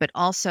 obviously, but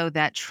also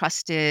that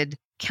trusted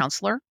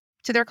counselor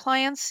to their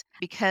clients.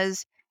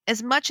 Because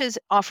as much as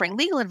offering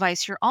legal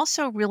advice, you're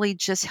also really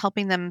just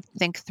helping them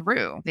think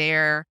through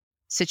their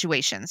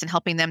situations and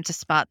helping them to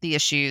spot the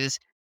issues,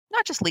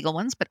 not just legal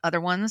ones, but other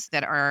ones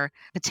that are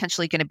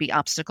potentially going to be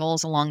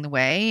obstacles along the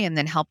way, and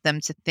then help them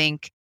to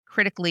think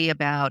critically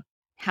about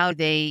how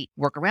they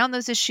work around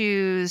those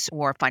issues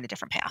or find a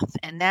different path.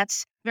 And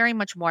that's very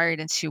much wired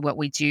into what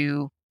we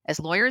do as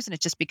lawyers. And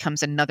it just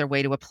becomes another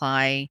way to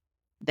apply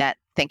that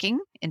thinking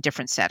in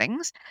different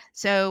settings.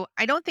 So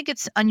I don't think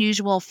it's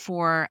unusual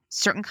for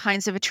certain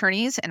kinds of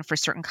attorneys and for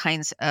certain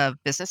kinds of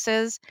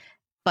businesses,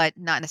 but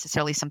not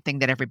necessarily something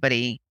that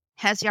everybody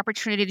has the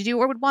opportunity to do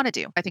or would want to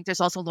do. I think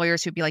there's also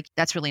lawyers who'd be like,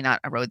 that's really not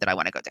a road that I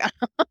want to go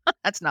down.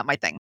 That's not my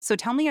thing. So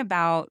tell me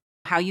about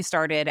how you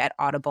started at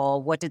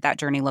Audible. What did that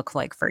journey look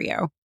like for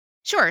you?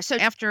 Sure. So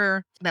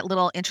after that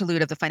little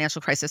interlude of the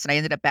financial crisis, and I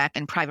ended up back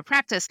in private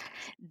practice,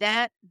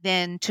 that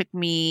then took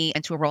me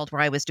into a world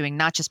where I was doing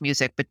not just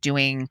music, but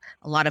doing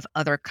a lot of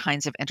other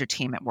kinds of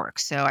entertainment work.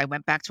 So I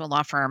went back to a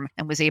law firm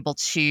and was able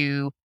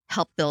to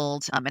help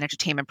build an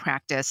entertainment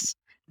practice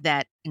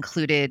that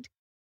included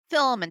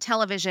film and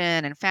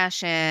television and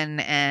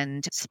fashion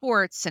and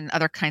sports and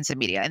other kinds of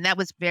media. And that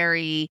was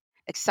very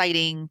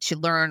exciting to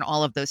learn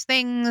all of those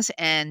things,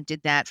 and did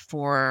that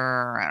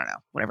for, I don't know,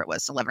 whatever it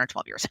was, 11 or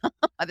 12 years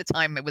by the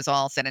time it was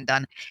all said and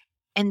done.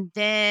 and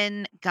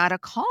then got a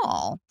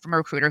call from a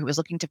recruiter who was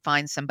looking to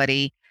find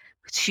somebody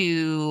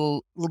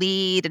to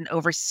lead and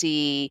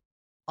oversee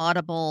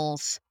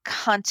Audible's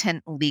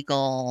content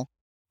legal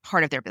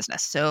part of their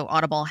business. So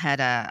Audible had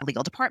a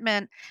legal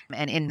department,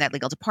 and in that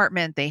legal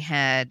department, they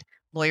had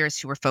lawyers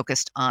who were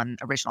focused on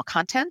original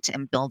content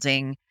and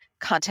building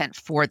content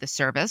for the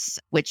service,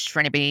 which for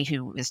anybody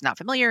who is not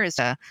familiar is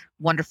a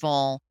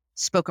wonderful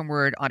spoken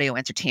word audio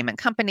entertainment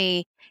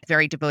company,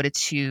 very devoted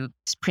to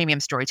premium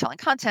storytelling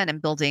content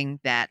and building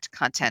that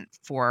content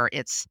for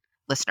its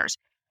listeners.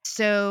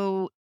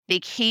 So they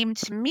came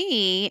to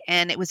me,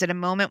 and it was at a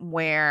moment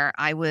where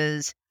I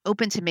was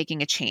open to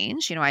making a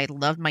change. I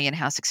loved my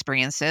in-house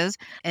experiences,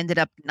 ended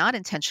up not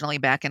intentionally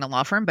back in a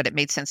law firm, but it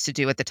made sense to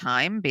do at the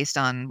time based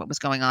on what was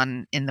going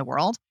on in the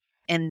world.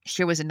 And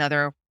here was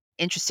another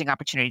interesting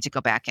opportunity to go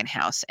back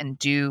in-house and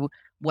do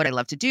what I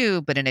love to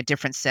do, but in a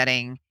different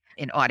setting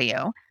in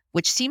audio,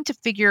 which seemed to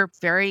figure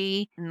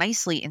very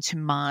nicely into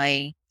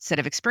my set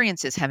of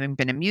experiences, having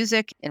been in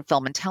music, in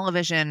film and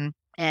television,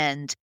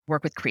 and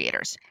work with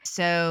creators.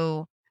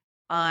 So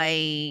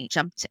I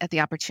jumped at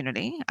the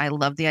opportunity. I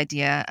love the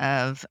idea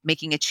of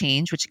making a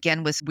change, which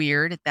again was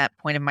weird at that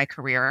point in my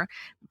career,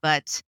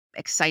 but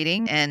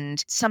exciting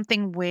and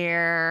something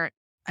where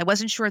I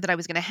wasn't sure that I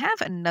was going to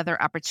have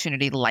another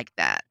opportunity like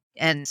that.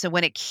 And so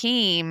when it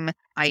came,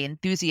 I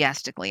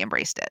enthusiastically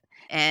embraced it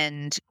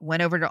and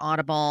went over to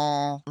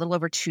Audible a little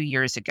over 2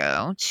 years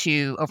ago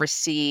to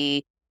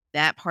oversee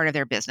that part of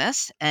their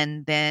business.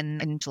 And then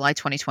in July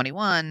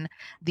 2021,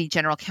 the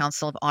general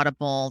counsel of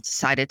Audible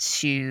decided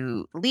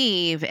to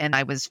leave, and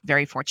I was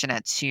very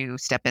fortunate to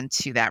step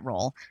into that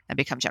role and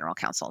become general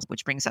counsel,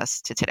 which brings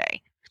us to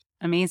today.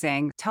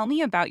 Amazing. Tell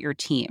me about your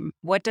team.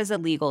 What does a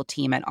legal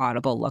team at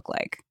Audible look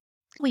like?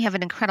 We have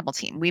an incredible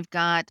team. We've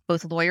got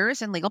both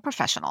lawyers and legal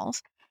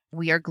professionals.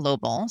 We are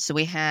global. So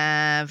we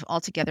have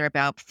altogether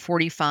about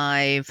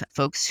 45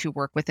 folks who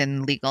work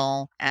within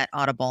legal at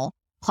Audible.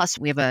 Plus,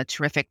 we have a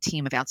terrific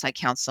team of outside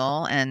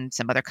counsel and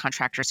some other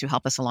contractors who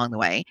help us along the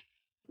way.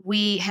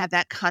 We have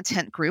that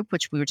content group,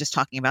 which we were just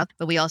talking about,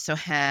 but we also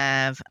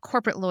have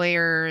corporate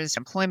lawyers,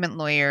 employment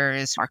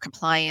lawyers, our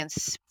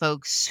compliance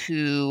folks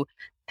who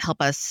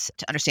help us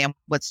to understand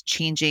what's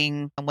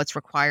changing and what's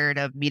required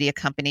of media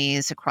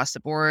companies across the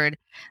board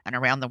and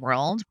around the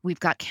world. We've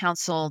got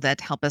counsel that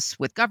help us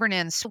with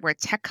governance. We're a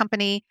tech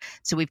company,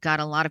 so we've got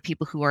a lot of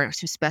people who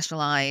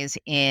specialize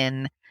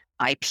in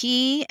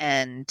IP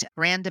and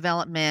brand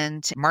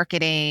development,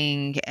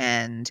 marketing,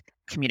 and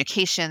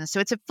communication. So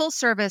it's a full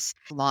service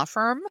law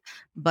firm,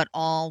 but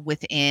all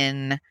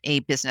within a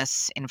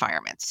business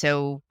environment.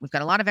 So we've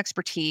got a lot of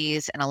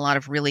expertise and a lot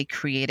of really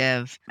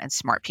creative and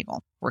smart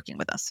people working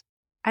with us.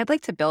 I'd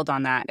like to build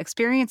on that.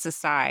 Experience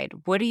aside,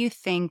 what do you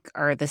think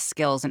are the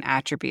skills and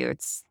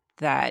attributes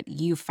that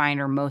you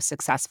find are most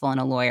successful in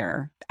a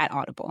lawyer at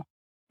Audible?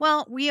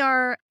 Well, we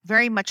are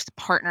very much the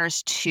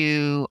partners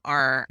to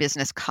our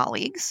business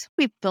colleagues.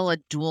 We fill a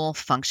dual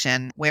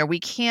function where we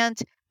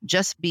can't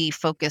just be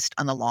focused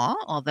on the law,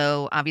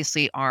 although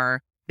obviously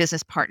our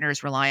business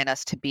partners rely on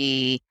us to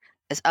be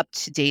as up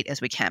to date as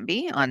we can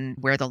be on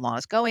where the law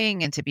is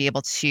going and to be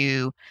able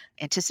to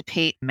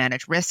anticipate,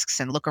 manage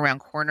risks, and look around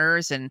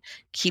corners and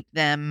keep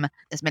them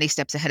as many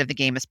steps ahead of the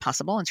game as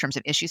possible in terms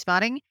of issue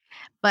spotting.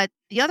 But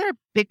the other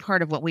big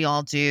part of what we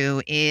all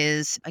do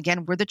is,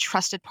 again, we're the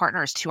trusted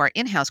partners to our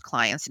in-house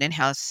clients and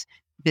in-house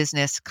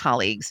business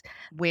colleagues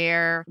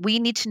where we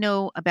need to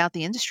know about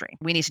the industry.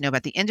 We need to know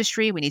about the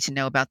industry. We need to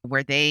know about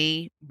where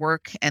they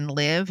work and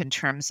live in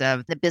terms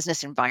of the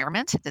business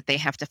environment that they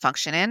have to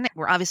function in.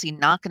 We're obviously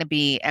not going to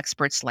be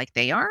experts like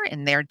they are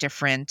in their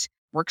different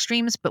work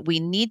streams, but we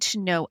need to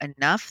know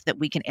enough that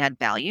we can add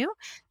value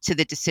to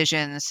the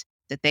decisions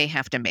that they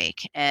have to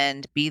make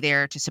and be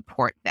there to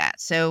support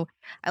that. So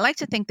I like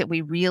to think that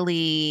we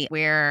really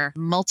wear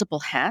multiple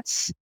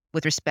hats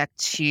with respect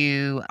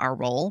to our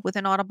role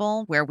within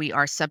Audible, where we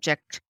are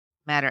subject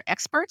matter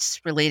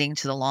experts relating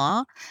to the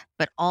law,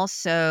 but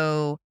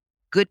also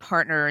good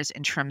partners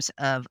in terms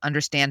of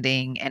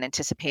understanding and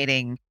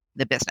anticipating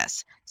the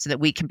business so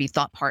that we can be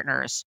thought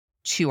partners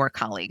to our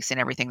colleagues in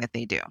everything that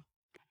they do.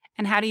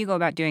 And how do you go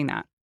about doing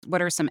that?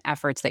 What are some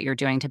efforts that you're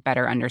doing to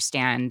better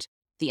understand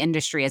the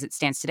industry as it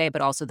stands today,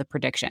 but also the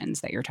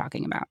predictions that you're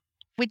talking about?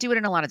 We do it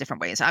in a lot of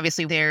different ways.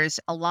 Obviously, there's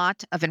a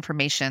lot of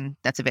information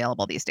that's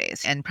available these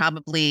days, and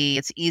probably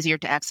it's easier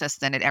to access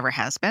than it ever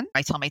has been.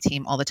 I tell my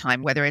team all the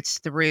time, whether it's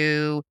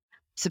through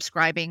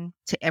subscribing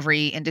to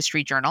every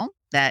industry journal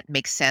that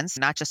makes sense,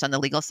 not just on the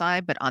legal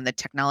side, but on the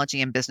technology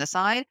and business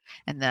side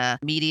and the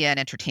media and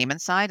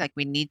entertainment side. Like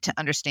we need to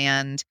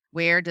understand,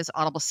 where does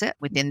Audible sit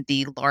within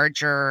the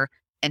larger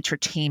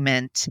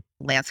entertainment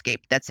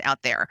landscape that's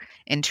out there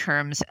in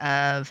terms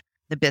of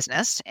the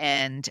business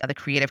and the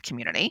creative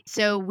community.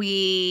 So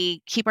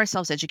we keep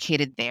ourselves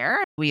educated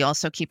there. We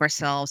also keep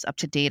ourselves up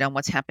to date on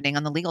what's happening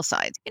on the legal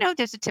side.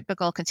 There's a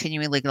typical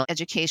continuing legal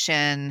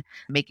education,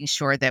 making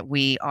sure that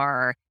we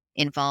are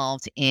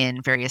involved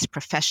in various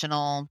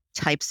professional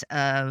types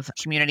of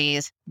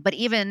communities, but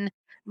even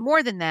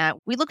More than that,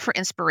 we look for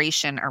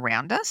inspiration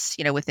around us,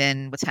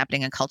 within what's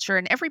happening in culture.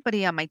 And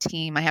everybody on my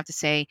team, I have to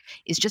say,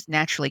 is just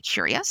naturally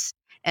curious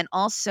and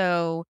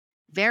also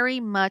very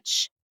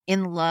much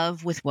in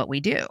love with what we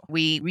do.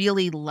 We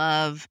really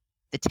love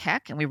the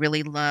tech and we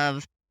really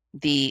love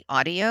the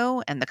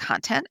audio and the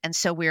content. And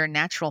so we're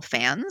natural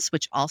fans,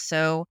 which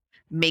also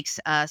makes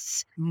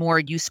us more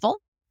useful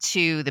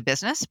to the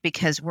business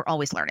because we're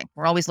always learning.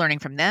 We're always learning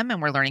from them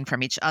and we're learning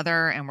from each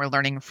other and we're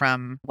learning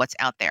from what's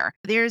out there.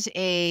 There's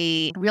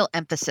a real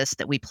emphasis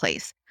that we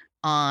place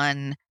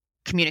on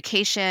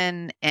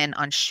communication and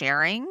on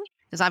sharing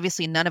because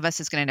obviously none of us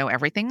is going to know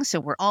everything. So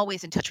we're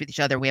always in touch with each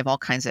other. We have all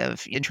kinds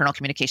of internal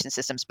communication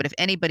systems. But if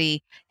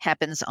anybody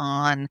happens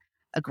on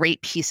a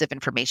great piece of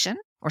information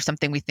or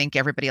something we think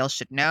everybody else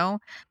should know,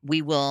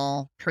 we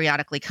will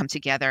periodically come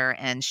together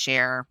and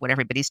share what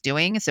everybody's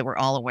doing so we're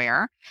all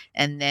aware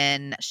and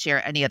then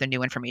share any other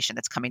new information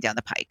that's coming down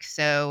the pike.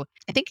 So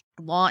I think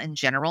law in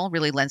general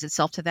really lends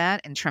itself to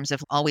that in terms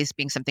of always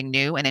being something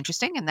new and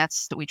interesting. And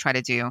that's what we try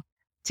to do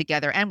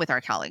together and with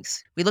our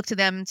colleagues. We look to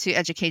them to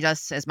educate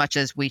us as much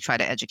as we try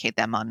to educate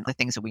them on the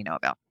things that we know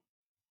about.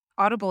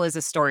 Audible is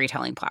a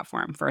storytelling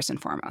platform, first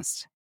and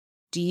foremost.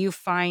 Do you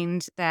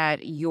find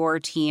that your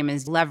team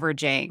is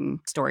leveraging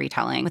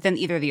storytelling within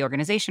either the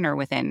organization or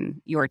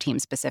within your team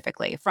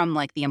specifically from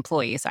like the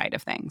employee side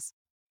of things?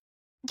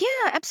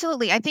 Yeah,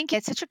 absolutely. I think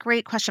it's such a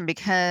great question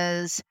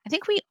because I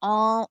think we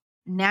all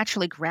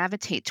naturally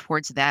gravitate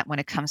towards that when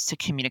it comes to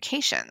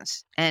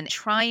communications and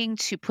trying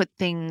to put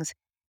things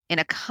in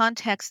a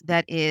context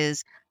that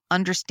is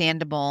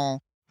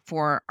understandable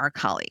for our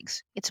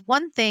colleagues. It's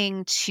one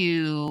thing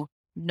to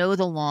know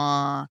the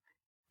law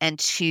and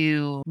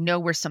to know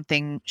where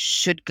something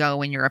should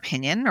go in your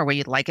opinion or where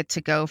you'd like it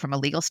to go from a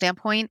legal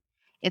standpoint.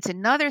 It's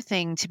another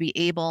thing to be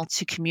able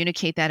to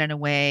communicate that in a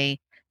way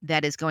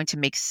that is going to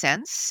make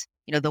sense,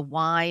 the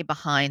why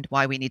behind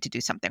why we need to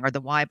do something or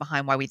the why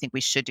behind why we think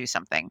we should do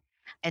something.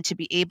 And to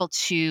be able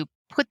to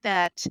put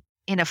that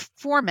in a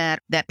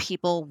format that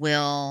people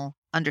will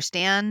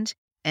understand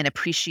and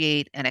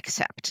appreciate and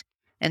accept.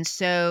 And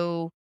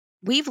so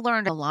we've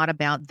learned a lot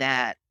about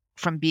that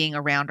from being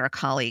around our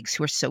colleagues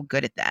who are so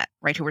good at that,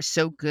 right? Who are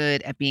so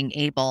good at being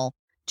able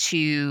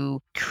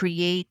to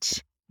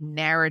create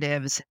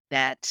narratives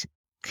that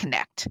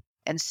connect.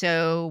 And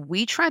so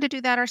we try to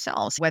do that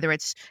ourselves, whether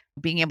it's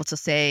being able to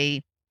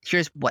say,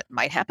 here's what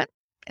might happen,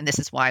 and this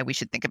is why we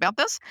should think about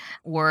this,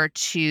 or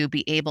to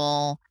be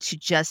able to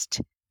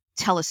just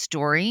tell a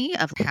story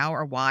of how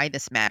or why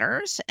this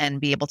matters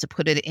and be able to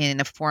put it in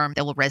a form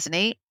that will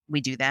resonate.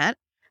 We do that.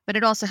 But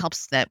it also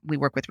helps that we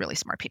work with really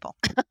smart people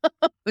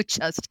who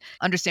just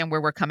understand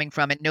where we're coming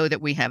from and know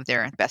that we have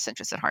their best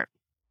interests at heart.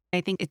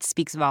 I think it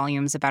speaks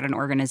volumes about an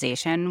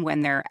organization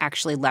when they're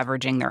actually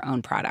leveraging their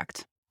own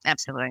product,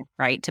 Absolutely.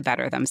 right, to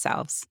better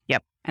themselves.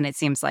 Yep. And it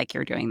seems like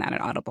you're doing that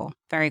at Audible.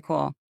 Very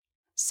cool.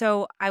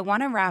 So I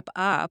want to wrap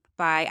up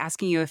by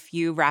asking you a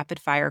few rapid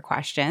fire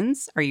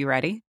questions. Are you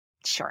ready?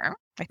 Sure.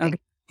 I think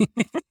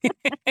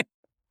Okay.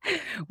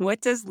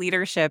 What does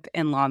leadership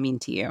in law mean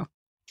to you?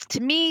 to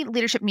me,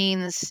 leadership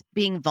means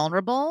being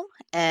vulnerable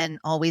and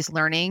always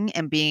learning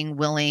and being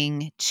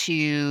willing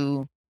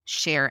to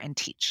share and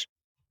teach.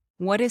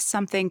 What is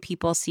something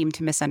people seem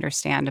to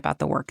misunderstand about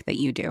the work that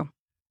you do?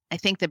 I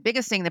think the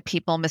biggest thing that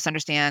people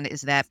misunderstand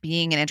is that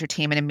being an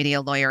entertainment and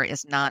media lawyer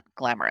is not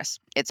glamorous.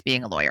 It's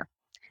being a lawyer.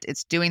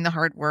 It's doing the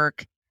hard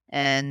work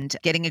and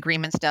getting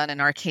agreements done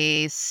in our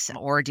case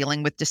or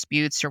dealing with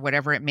disputes or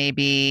whatever it may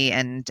be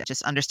and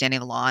just understanding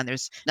the law. And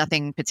there's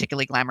nothing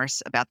particularly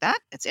glamorous about that.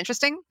 It's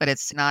interesting, but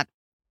it's not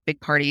big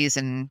parties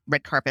and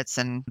red carpets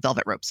and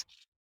velvet ropes.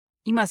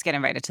 You must get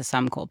invited to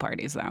some cool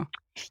parties, though.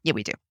 Yeah,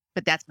 we do.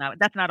 But that's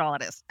not all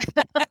it is.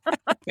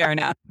 Fair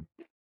enough.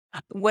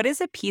 What is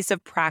a piece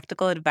of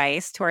practical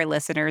advice to our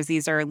listeners?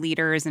 These are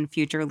leaders and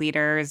future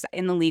leaders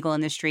in the legal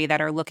industry that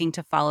are looking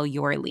to follow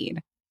your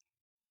lead.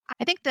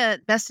 I think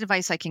the best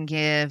advice I can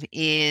give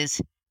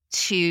is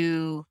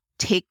to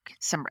take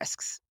some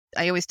risks.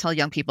 I always tell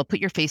young people, put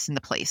your face in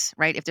the place,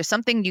 right? If there's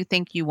something you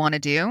think you want to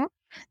do,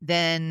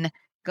 then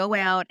go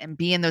out and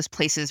be in those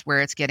places where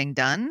it's getting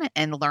done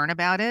and learn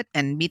about it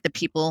and meet the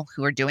people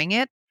who are doing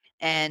it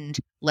and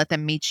let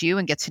them meet you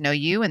and get to know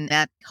you. And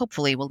that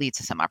hopefully will lead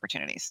to some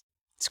opportunities.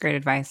 It's great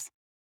advice.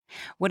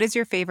 What is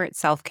your favorite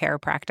self care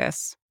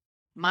practice?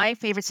 My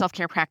favorite self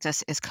care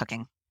practice is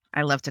cooking.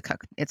 I love to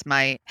cook. It's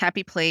my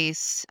happy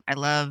place. I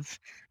love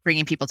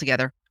bringing people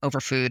together over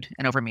food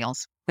and over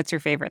meals. What's your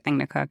favorite thing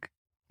to cook?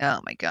 Oh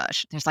my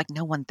gosh. There's like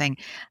no one thing.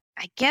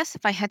 I guess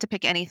if I had to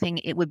pick anything,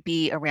 it would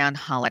be around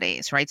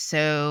holidays, right?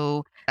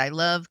 So I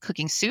love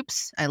cooking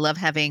soups. I love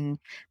having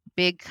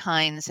big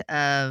kinds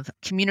of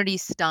community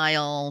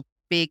style,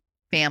 big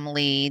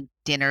family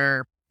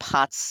dinner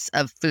pots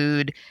of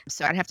food.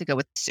 So I'd have to go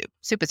with soup.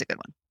 Soup is a good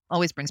one.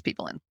 Always brings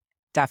people in.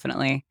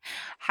 Definitely.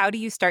 How do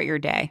you start your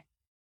day?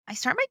 I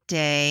start my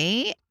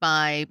day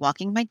by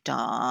walking my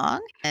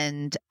dog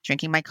and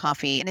drinking my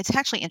coffee. And it's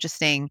actually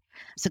interesting,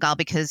 Segal,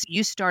 because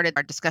you started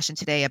our discussion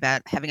today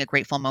about having a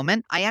grateful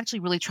moment. I actually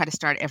really try to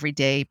start every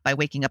day by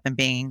waking up and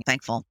being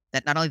thankful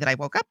that not only that I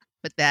woke up,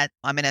 but that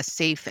I'm in a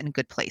safe and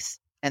good place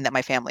and that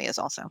my family is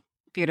also.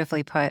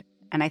 Beautifully put.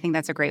 And I think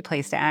that's a great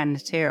place to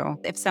end, too.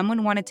 If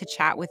someone wanted to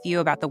chat with you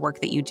about the work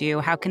that you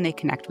do, how can they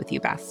connect with you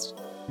best?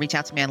 Reach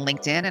out to me on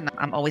LinkedIn, and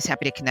I'm always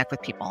happy to connect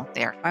with people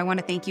there. I want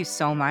to thank you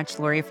so much,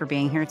 Lori, for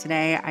being here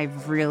today.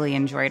 I've really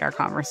enjoyed our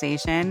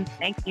conversation.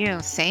 Thank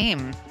you.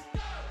 Same.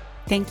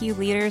 Thank you,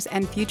 leaders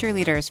and future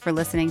leaders, for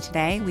listening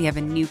today. We have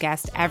a new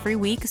guest every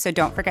week, so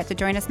don't forget to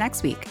join us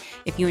next week.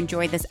 If you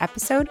enjoyed this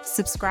episode,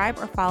 subscribe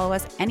or follow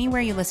us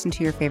anywhere you listen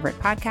to your favorite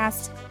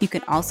podcasts. You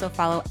can also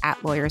follow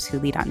 @Lawyers Who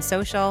Lead on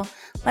social.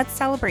 Let's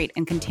celebrate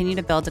and continue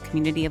to build a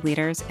community of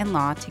leaders in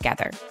law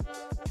together.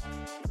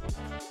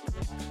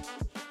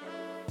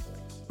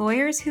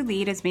 Lawyers Who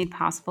Lead is made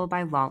possible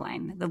by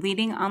Lawline, the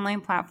leading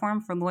online platform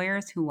for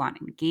lawyers who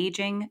want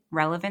engaging,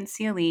 relevant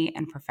CLE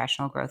and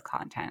professional growth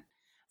content.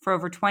 For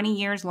over 20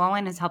 years,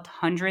 Lawline has helped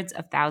hundreds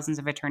of thousands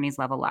of attorneys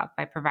level up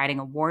by providing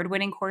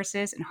award-winning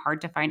courses in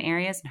hard-to-find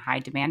areas and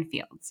high-demand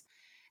fields.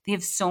 They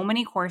have so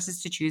many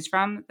courses to choose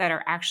from that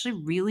are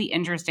actually really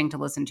interesting to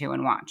listen to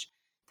and watch.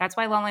 That's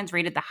why Lawline's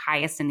rated the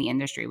highest in the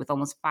industry, with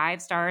almost 5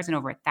 stars and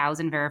over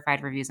 1,000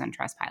 verified reviews on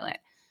Trustpilot.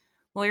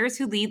 Lawyers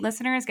Who Lead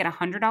listeners get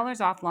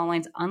 $100 off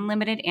Lawline's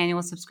unlimited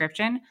annual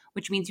subscription,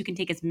 which means you can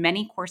take as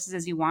many courses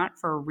as you want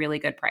for a really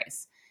good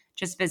price.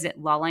 Just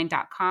visit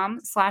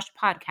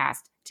lawline.com/podcast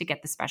to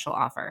get the special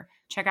offer.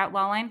 Check out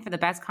Lawline for the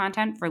best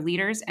content for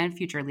leaders and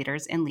future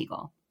leaders in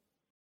legal.